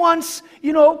maybe once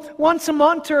a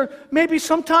month, or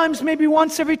maybe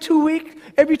once every 2 weeks.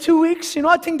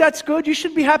 I think that's good. You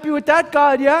should be happy with that,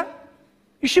 God, yeah?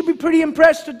 You should be pretty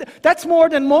impressed with that. That's more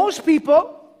than most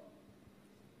people.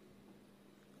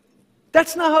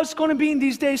 That's not how it's going to be in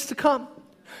these days to come.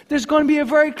 There's going to be a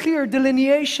very clear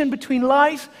delineation between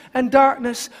light and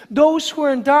darkness. Those who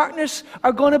are in darkness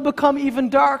are going to become even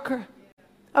darker.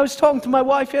 I was talking to my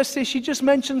wife yesterday. She just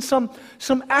mentioned some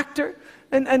actor,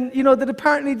 and that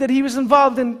apparently that he was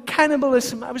involved in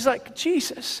cannibalism. I was like,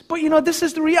 Jesus. But this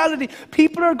is the reality.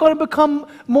 People are going to become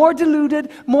more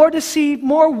deluded, more deceived,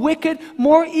 more wicked,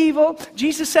 more evil.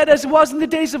 Jesus said, as it was in the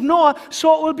days of Noah,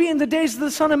 so it will be in the days of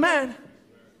the Son of Man.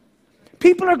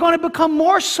 People are going to become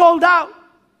more sold out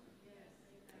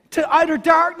to either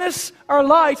darkness or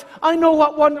light. I know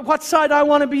what side I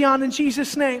want to be on in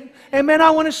Jesus' name. Amen.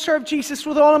 I want to serve Jesus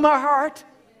with all of my heart.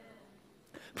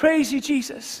 Praise you,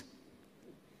 Jesus.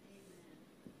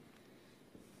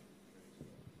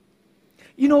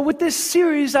 With this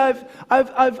series, I've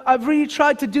really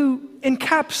tried to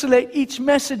encapsulate each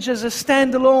message as a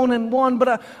standalone and one,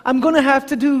 but I'm going to have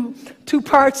to do 2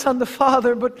 parts on the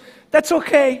Father, but that's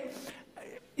okay.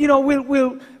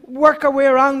 work our way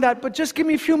around that, but just give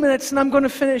me a few minutes and I'm going to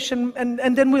finish, and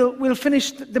then we'll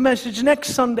finish the message next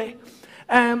Sunday.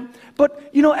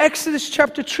 But Exodus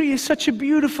chapter 3 is such a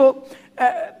beautiful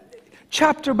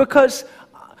chapter because,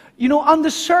 on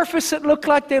the surface it looked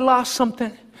like they lost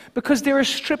something because they were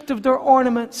stripped of their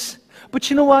ornaments. But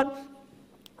you know what?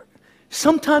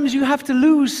 Sometimes you have to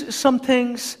lose some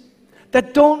things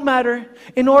that don't matter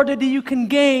in order that you can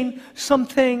gain some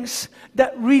things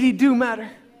that really do matter.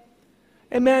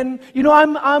 Amen.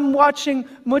 I'm watching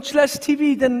much less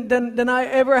TV than I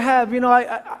ever have.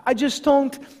 I just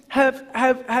don't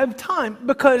have time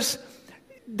because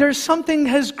there's something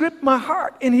has gripped my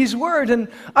heart in His Word, and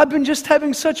I've been just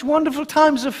having such wonderful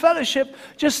times of fellowship,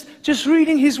 just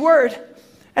reading His Word.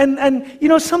 And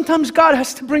sometimes God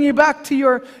has to bring you back to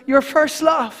your first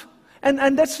love.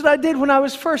 And that's what I did when I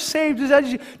was first saved, is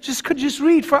I could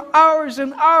read for hours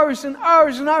and hours and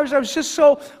hours and hours. I was just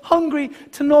so hungry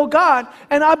to know God.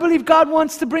 And I believe God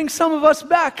wants to bring some of us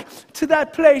back to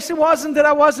that place. It wasn't that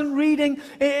I wasn't reading,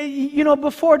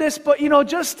 before this, but,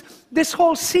 just this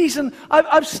whole season,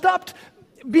 I've stopped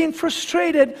being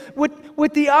frustrated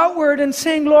with the outward and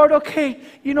saying, Lord, okay,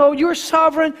 you're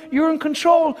sovereign, you're in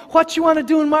control. What you want to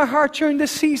do in my heart during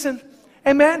this season?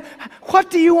 Amen.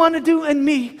 What do you want to do in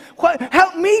me?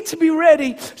 Help me to be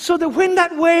ready so that when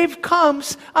that wave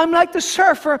comes, I'm like the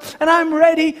surfer and I'm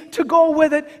ready to go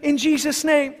with it in Jesus'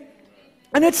 name.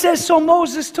 And it says, so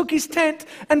Moses took his tent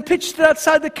and pitched it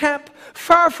outside the camp,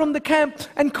 far from the camp,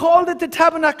 and called it the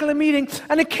tabernacle of meeting.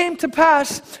 And it came to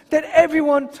pass that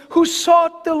everyone who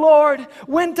sought the Lord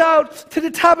went out to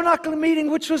the tabernacle of meeting,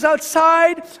 which was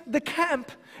outside the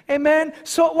camp. Amen.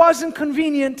 So it wasn't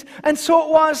convenient. And so it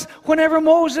was whenever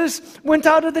Moses went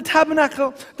out of the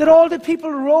tabernacle that all the people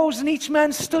arose and each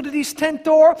man stood at his tent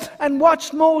door and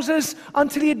watched Moses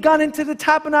until he had gone into the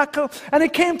tabernacle. And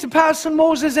it came to pass when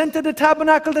Moses entered the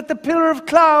tabernacle that the pillar of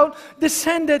cloud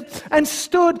descended and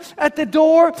stood at the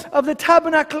door of the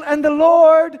tabernacle, and the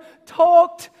Lord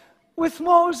talked with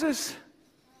Moses.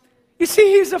 You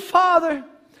see, He's a father,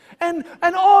 and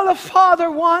all a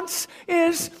father wants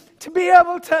is to be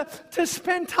able to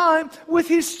spend time with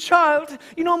his child.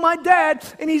 My dad,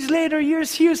 in his later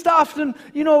years, he used to often,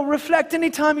 reflect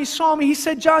anytime he saw me. He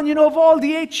said, John, of all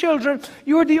the 8 children,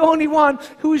 you're the only one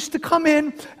who used to come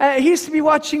in. He used to be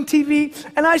watching TV,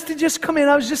 and I used to just come in.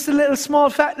 I was just a little, small,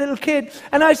 fat little kid,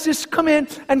 and I used to just come in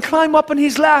and climb up on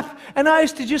his lap, and I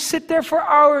used to just sit there for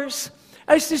hours.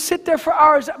 I used to sit there for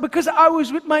hours because I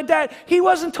was with my dad. He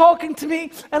wasn't talking to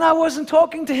me, and I wasn't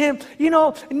talking to him.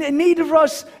 Neither of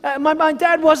us, my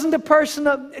dad wasn't the person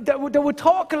that would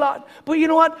talk a lot. But you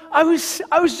know what? I was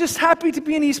just happy to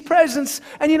be in his presence.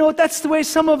 And you know what? That's the way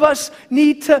some of us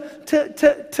need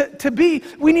to be.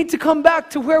 We need to come back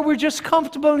to where we're just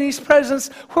comfortable in his presence,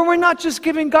 where we're not just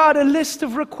giving God a list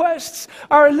of requests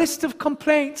or a list of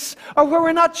complaints, or where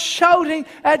we're not shouting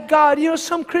at God.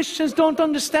 Some Christians don't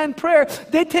understand prayer.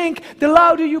 They think the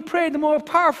louder you pray, the more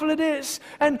powerful it is.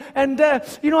 And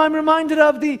I'm reminded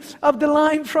of the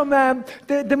line from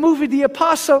the movie The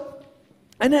Apostle.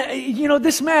 And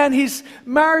this man, his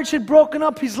marriage had broken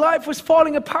up, his life was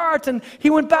falling apart, and he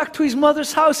went back to his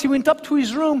mother's house. He went up to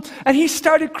his room, and he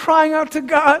started crying out to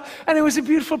God, and it was a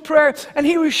beautiful prayer, and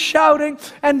he was shouting,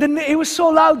 and it was so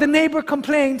loud, the neighbor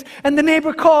complained, and the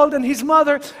neighbor called, and his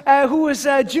mother, who was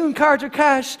June Carter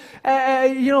Cash,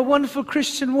 wonderful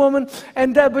Christian woman,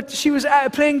 and but she was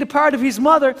playing the part of his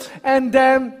mother,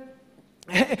 and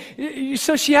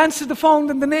so she answered the phone,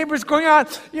 and the neighbor's going on,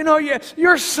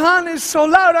 your son is so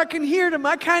loud, I can hear him.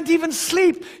 I can't even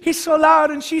sleep. He's so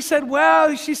loud. And she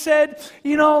said,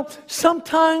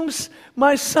 sometimes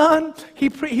my son, he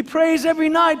prays every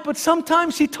night, but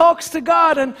sometimes he talks to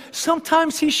God, and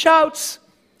sometimes he shouts.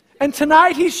 And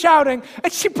tonight he's shouting.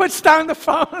 And she puts down the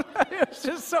phone. It's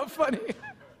just so funny.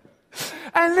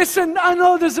 And listen, I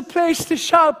know there's a place to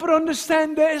shout, but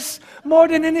understand this, more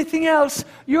than anything else,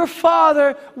 your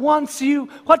Father wants you.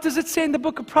 What does it say in the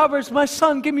book of Proverbs? My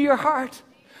son, give me your heart.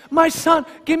 My son,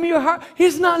 give me your heart.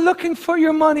 He's not looking for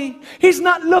your money. He's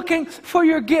not looking for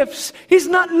your gifts. He's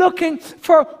not looking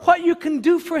for what you can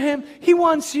do for him. He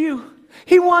wants you.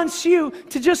 He wants you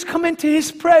to just come into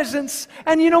His presence.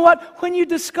 And you know what? When you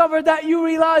discover that, you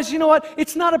realize,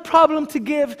 it's not a problem to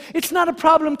give. It's not a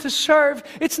problem to serve.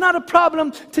 It's not a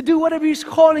problem to do whatever He's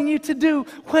calling you to do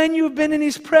when you've been in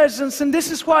His presence. And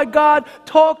this is why God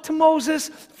talked to Moses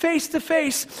face to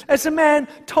face as a man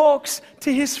talks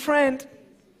to his friend.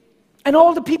 And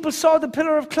all the people saw the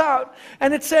pillar of cloud.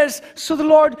 And it says, so the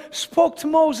Lord spoke to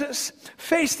Moses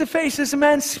face to face as a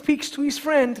man speaks to his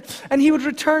friend. And he would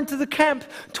return to the camp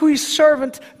to his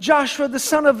servant Joshua, the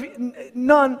son of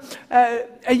Nun,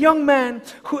 a young man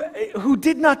who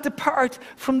did not depart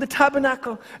from the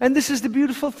tabernacle. And this is the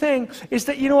beautiful thing, is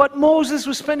that, you know what, Moses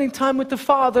was spending time with the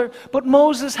Father, but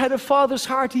Moses had a father's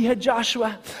heart. He had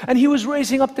Joshua, and he was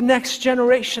raising up the next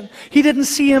generation. He didn't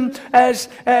see him as,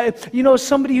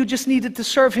 somebody who just needed to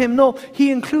serve him. No,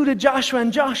 he included Joshua,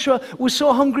 and Joshua was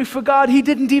so hungry for God, he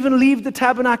didn't even leave the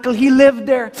tabernacle. He lived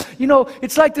there. You know,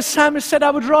 it's like the psalmist said,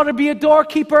 I would rather be a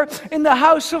doorkeeper in the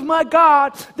house of my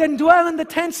God than dwell in the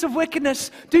tents of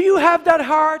wickedness. Do you have that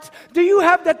heart? Do you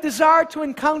have that desire to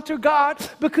encounter God?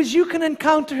 Because you can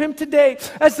encounter Him today.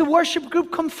 As the worship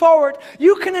group come forward,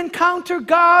 you can encounter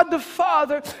God the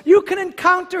Father. You can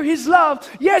encounter His love.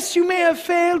 Yes, you may have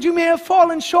failed. You may have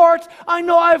fallen short. I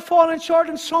know I've fallen short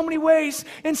in so many ways,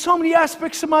 in so many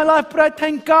aspects of my life, but I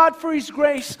thank God for His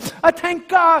grace. I thank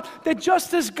God that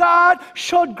just as God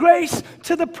showed grace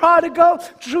to the prodigal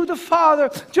through the Father,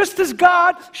 just as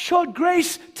God showed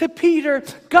grace to Peter,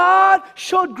 God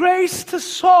showed grace to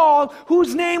Saul,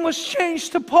 whose name was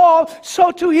changed to Paul,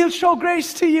 so too He'll show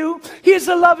grace to you. He is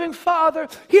a loving Father.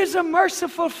 He is a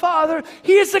merciful Father.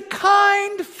 He is a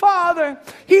kind Father.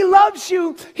 He loves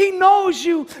you. He knows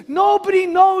you. Nobody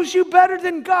knows you better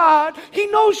than God. He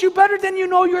knows you better than you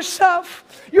know yourself.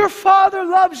 Your Father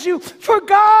loves you. For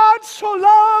God so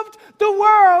loved the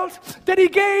world that He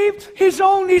gave His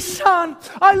only Son.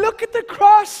 I look at the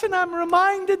cross and I'm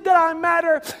reminded that I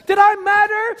matter. That I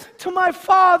matter to my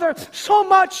Father so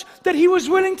much that He was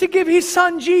willing to give His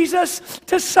Son Jesus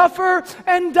to suffer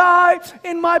and die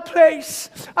in my place.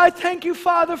 I thank you,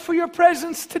 Father, for your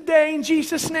presence today in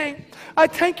Jesus' name. I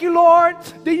thank you, Lord,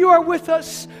 that you are with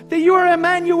us, that you are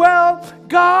Emmanuel,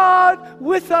 God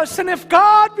with us. And if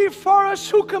God be for us,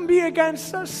 who can be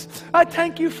against us? I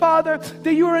thank you, Father,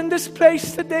 that you are in this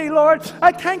place today, Lord.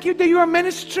 I thank you that you are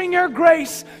ministering your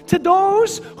grace to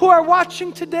those who are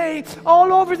watching today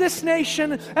all over this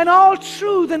nation and all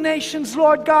through the nations,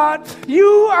 Lord God. You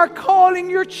are calling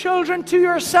your children to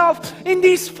yourself in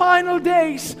these final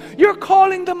days. You're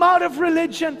calling them out of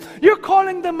religion. You're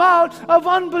calling them out of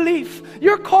unbelief.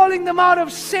 You're calling them out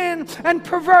of sin and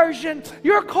perversion.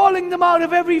 You're calling them out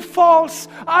of every false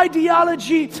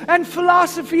ideology and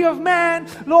philosophy of man,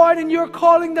 Lord, and you're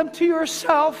calling them to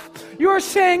yourself. You're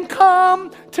saying,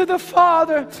 come to the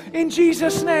Father in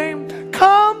Jesus' name.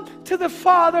 Come to the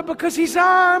Father, because His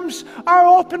arms are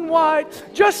open wide.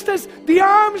 Just as the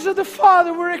arms of the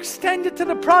Father were extended to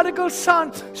the prodigal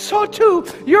son, so too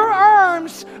your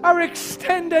arms are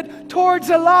extended towards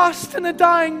a lost and a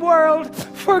dying world.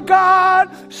 For God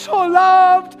so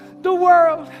loved the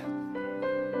world.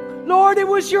 Lord, it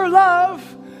was your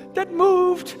love that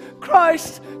moved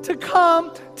Christ to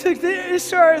come to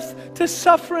this earth to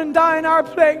suffer and die in our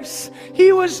place.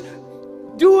 He was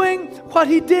doing what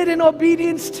He did in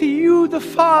obedience to you, the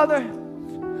Father.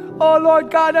 Oh, Lord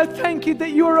God, I thank you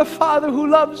that you're a Father who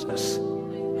loves us.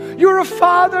 You're a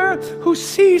Father who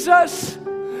sees us,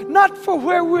 not for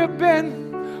where we've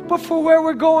been, but for where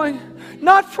we're going.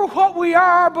 Not for what we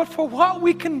are, but for what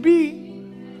we can be.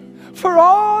 For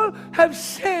all have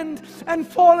sinned and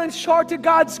fallen short of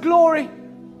God's glory.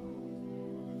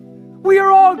 We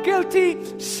are all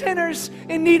guilty sinners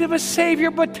in need of a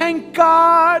Savior, but thank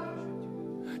God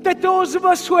that those of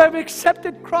us who have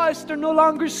accepted Christ are no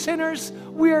longer sinners.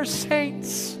 We are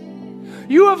saints.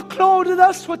 You have clothed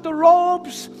us with the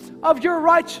robes of your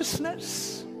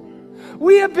righteousness.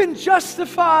 We have been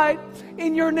justified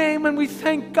in your name, and we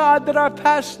thank God that our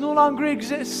past no longer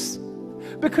exists,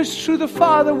 because through the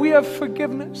Father we have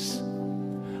forgiveness.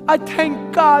 I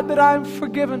thank God that I am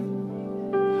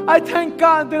forgiven. I thank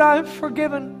God that I am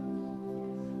forgiven.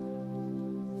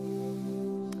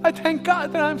 I thank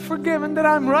God that I'm forgiven, that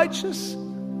I'm righteous,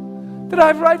 that I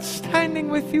have right standing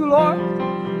with you, Lord.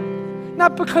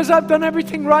 Not because I've done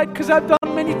everything right, because I've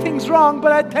done many things wrong,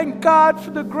 but I thank God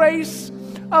for the grace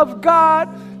of God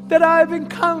that I've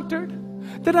encountered.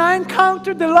 That I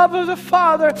encountered the love of the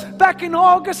Father back in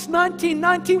August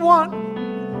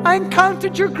 1991. I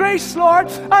encountered your grace, Lord.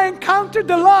 I encountered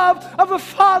the love of a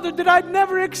Father that I'd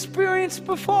never experienced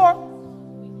before.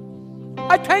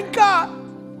 I thank God.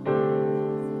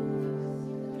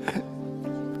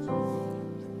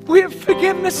 We have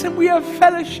forgiveness and we have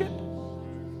fellowship.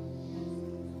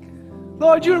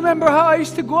 Lord, you remember how I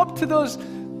used to go up to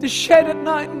the shed at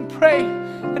night and pray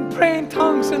in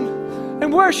tongues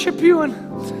and worship you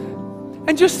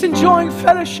and just enjoying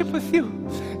fellowship with you,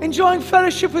 enjoying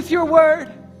fellowship with your word.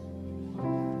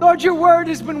 Lord, your word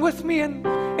has been with me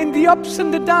in in the ups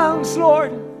and the downs,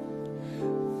 Lord.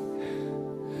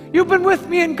 You've been with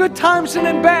me in good times and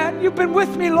in bad. You've been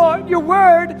with me, Lord. Your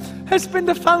word has been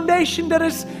the foundation that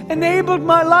has enabled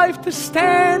my life to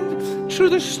stand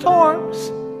through the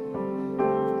storms.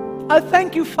 I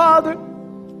thank you, Father,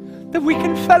 that we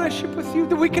can fellowship with you,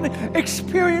 that we can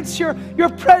experience your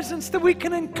presence, that we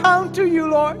can encounter you,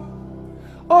 Lord.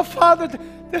 Oh, Father,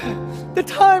 the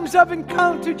times I've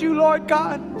encountered you, Lord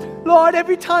God, Lord,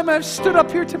 every time I've stood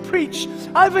up here to preach,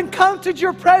 I've encountered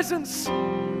your presence.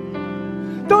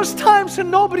 Those times when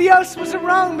nobody else was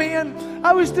around me and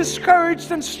I was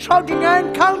discouraged and struggling, I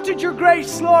encountered your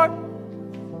grace, Lord.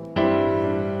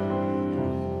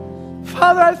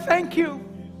 Father, I thank you.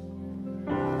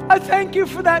 I thank you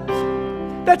for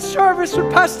that service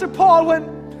with Pastor Paul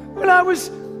when I was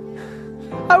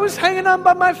hanging on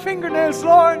by my fingernails,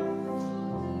 Lord.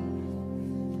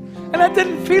 And I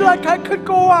didn't feel like I could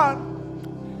go on.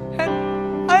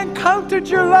 And I encountered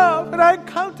your love, and I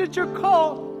encountered your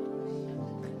call.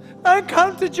 I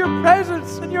encountered your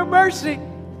presence and your mercy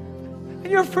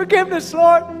and your forgiveness,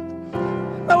 Lord.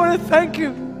 I want to thank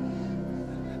you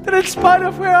that in spite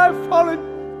of where I've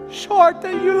fallen short,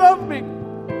 that you love me,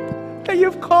 that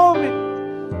you've called me,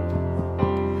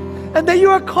 and that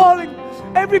you are calling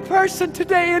every person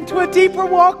today into a deeper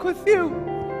walk with you,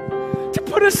 to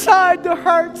put aside the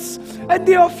hurts and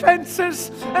the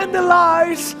offenses and the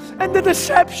lies and the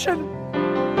deception,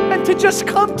 and to just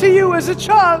come to you as a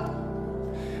child.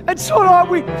 And so, Lord,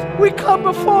 we come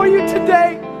before you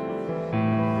today.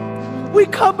 We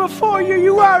come before you.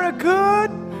 You are a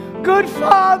good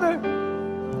Father.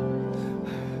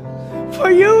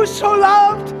 For you so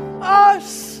loved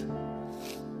us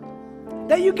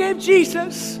that you gave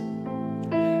Jesus.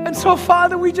 And so,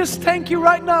 Father, we just thank you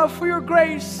right now for your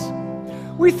grace.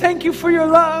 We thank you for your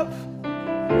love.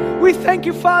 We thank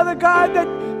you, Father God,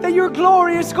 that your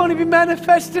glory is going to be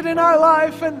manifested in our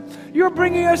life, and you're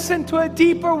bringing us into a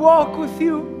deeper walk with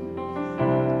you.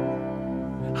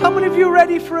 How many of you are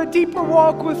ready for a deeper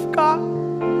walk with God?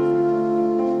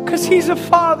 Because He's a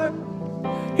Father.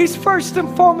 He's first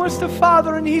and foremost a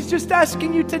Father, and He's just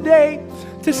asking you today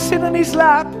to sit in His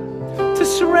lap, to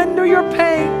surrender your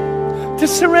pain, to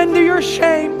surrender your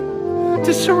shame,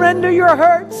 to surrender your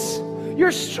hurts,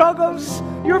 your struggles,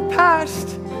 your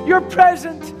past, your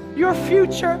present, your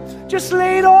future. Just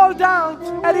lay it all down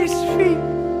at His feet.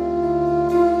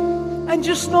 And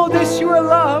just know this: you are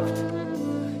loved.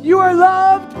 You are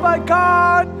loved by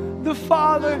God the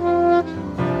Father.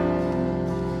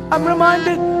 I'm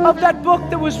reminded of that book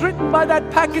that was written by that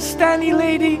Pakistani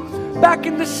lady back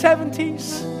in the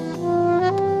 70s.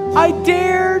 I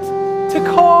dared to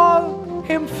call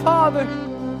him Father.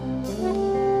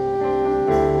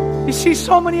 You see,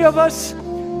 so many of us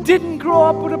didn't grow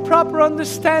up with a proper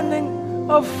understanding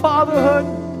of fatherhood.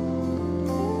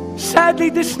 Sadly,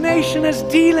 this nation is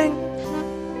dealing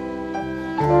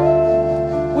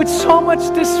with so much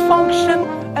dysfunction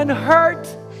and hurt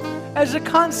as a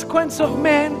consequence of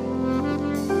men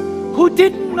who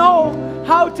didn't know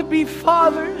how to be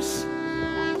fathers.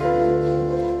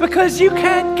 Because you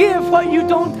can't give what you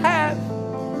don't have.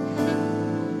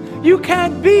 You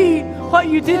can't be what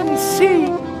you didn't see.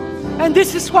 And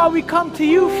this is why we come to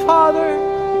you, Father.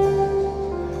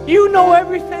 You know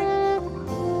everything.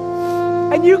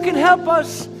 And you can help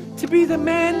us to be the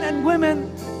men and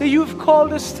women that you've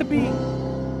called us to be.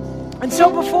 And so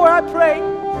before I pray,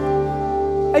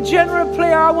 a general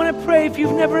prayer, I want to pray if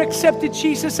you've never accepted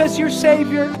Jesus as your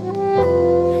Savior.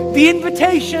 The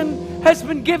invitation has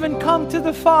been given. Come to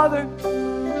the Father.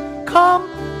 Come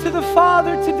to the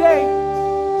Father today.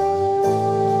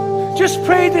 Just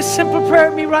pray this simple prayer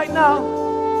with me right now.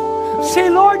 Say,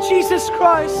 Lord Jesus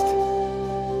Christ,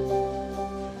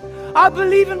 I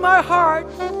believe in my heart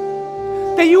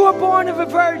that you were born of a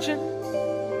virgin.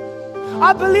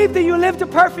 I believe that you lived a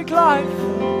perfect life.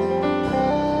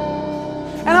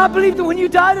 And I believe that when you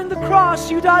died on the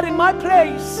cross, you died in my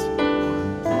place,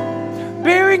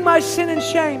 bearing my sin and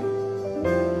shame.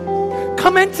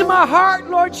 Come into my heart,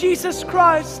 Lord Jesus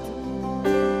Christ,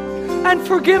 and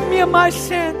forgive me of my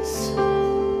sins.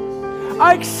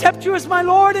 I accept you as my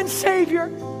Lord and Savior.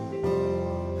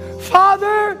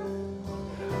 Father,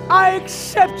 I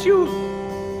accept you.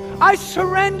 I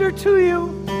surrender to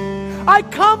you. I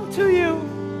come to you.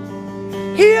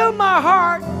 Heal my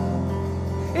heart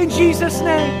in Jesus'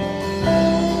 name.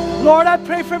 Lord, I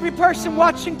pray for every person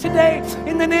watching today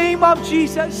in the name of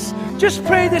Jesus. Just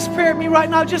pray this prayer with me right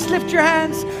now. Just lift your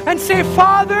hands and say,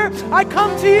 Father, I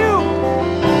come to you.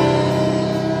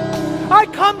 I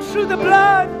come through the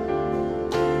blood.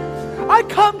 I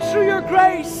come through your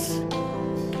grace.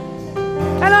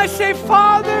 And I say,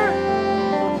 Father,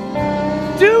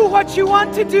 Do what you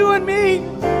want to do in me.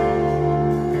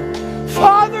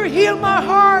 Father, heal my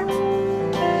heart.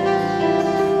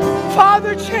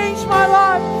 Father, change my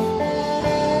life.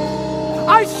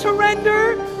 I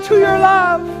surrender to your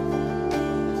love.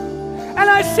 And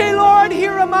I say, Lord,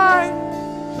 here am I.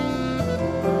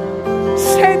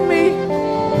 Send me.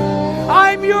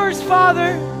 I'm yours,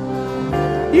 Father.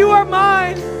 You are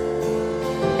mine.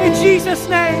 In Jesus'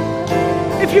 name.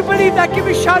 If you believe that, give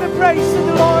a shout of praise to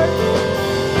the Lord.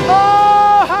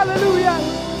 Oh, hallelujah.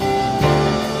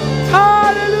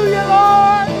 Hallelujah,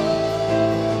 Lord.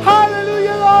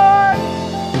 Hallelujah, Lord.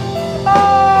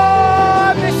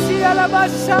 Oh,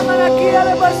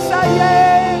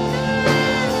 Messiah,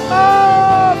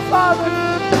 oh, Father.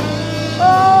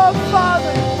 Oh,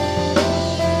 Father.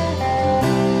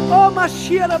 Oh,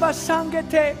 Mashiach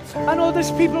Basangete. I know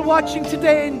there's people watching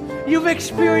today and you've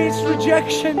experienced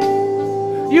rejection.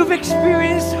 You've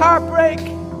experienced heartbreak.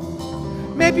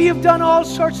 Maybe you've done all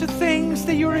sorts of things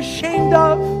that you're ashamed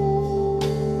of.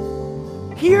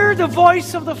 Hear the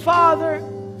voice of the Father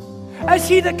as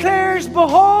He declares,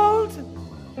 behold,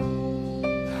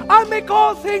 I make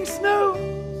all things new.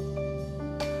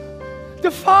 The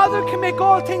Father can make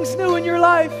all things new in your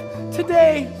life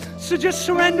today. So just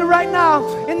surrender right now.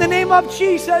 In the name of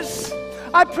Jesus,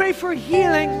 I pray for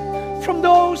healing from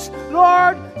those,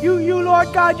 Lord, you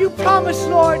Lord God, you promised,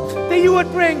 Lord, that you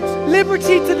would bring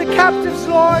liberty to the captives,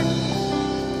 Lord.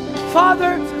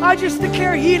 Father, I just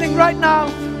declare healing right now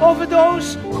over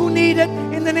those who need it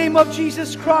in the name of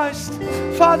Jesus Christ.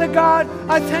 Father God,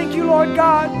 I thank you, Lord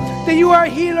God, that you are a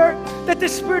healer, that the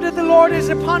Spirit of the Lord is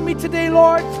upon me today,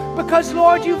 Lord, because,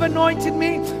 Lord, you've anointed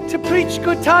me to preach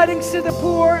good tidings to the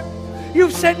poor.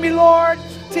 You've sent me, Lord,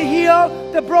 to heal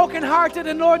the brokenhearted.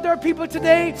 And Lord, there are people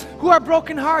today who are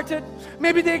brokenhearted.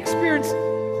 Maybe they experience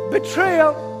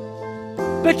betrayal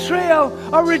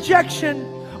or rejection,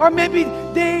 or maybe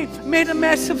they made a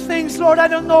mess of things, Lord. I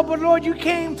don't know, but Lord, you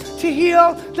came to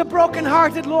heal the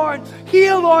brokenhearted, Lord.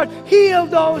 Heal, Lord. Heal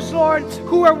those, Lord,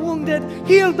 who are wounded.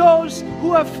 Heal those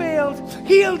who have failed.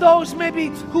 Heal those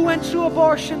maybe who went through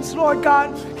abortions, Lord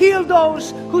God. Heal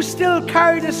those who still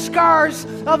carry the scars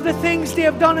of the things they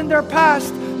have done in their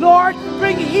past. Lord,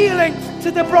 bring healing to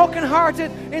the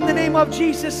brokenhearted in the name of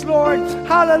Jesus, Lord.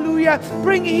 Hallelujah.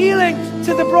 Bring healing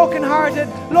to the brokenhearted,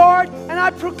 Lord. And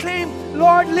I proclaim,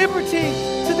 Lord, liberty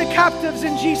to the captives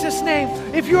in Jesus' name.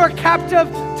 If you are captive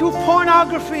to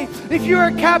pornography, if you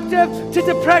are captive to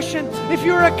depression, if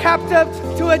you are a captive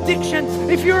to addiction,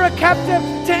 if you're a captive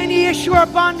to any issue or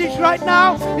bondage right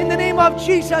now, in the name of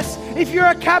Jesus, if you're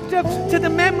a captive to the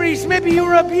memories, maybe you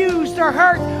were abused or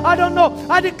hurt, I don't know,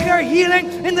 I declare healing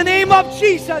in the name of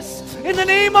Jesus. In the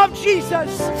name of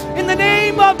Jesus. In the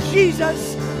name of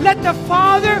Jesus. Let the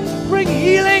Father bring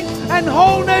healing and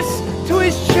wholeness to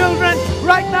His children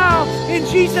right now. In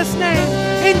Jesus' name.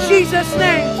 In Jesus'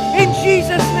 name. In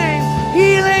Jesus' name.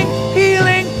 Healing,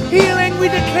 healing, healing. We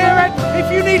declare it.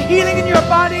 If you need healing in your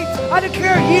body, I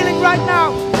declare healing right now.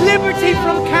 Liberty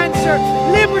from cancer.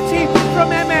 Liberty from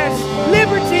MS.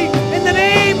 Liberty in the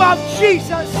name of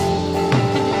Jesus.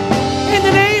 In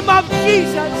the name of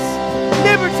Jesus.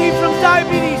 Liberty from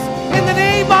diabetes. In the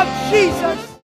name of Jesus.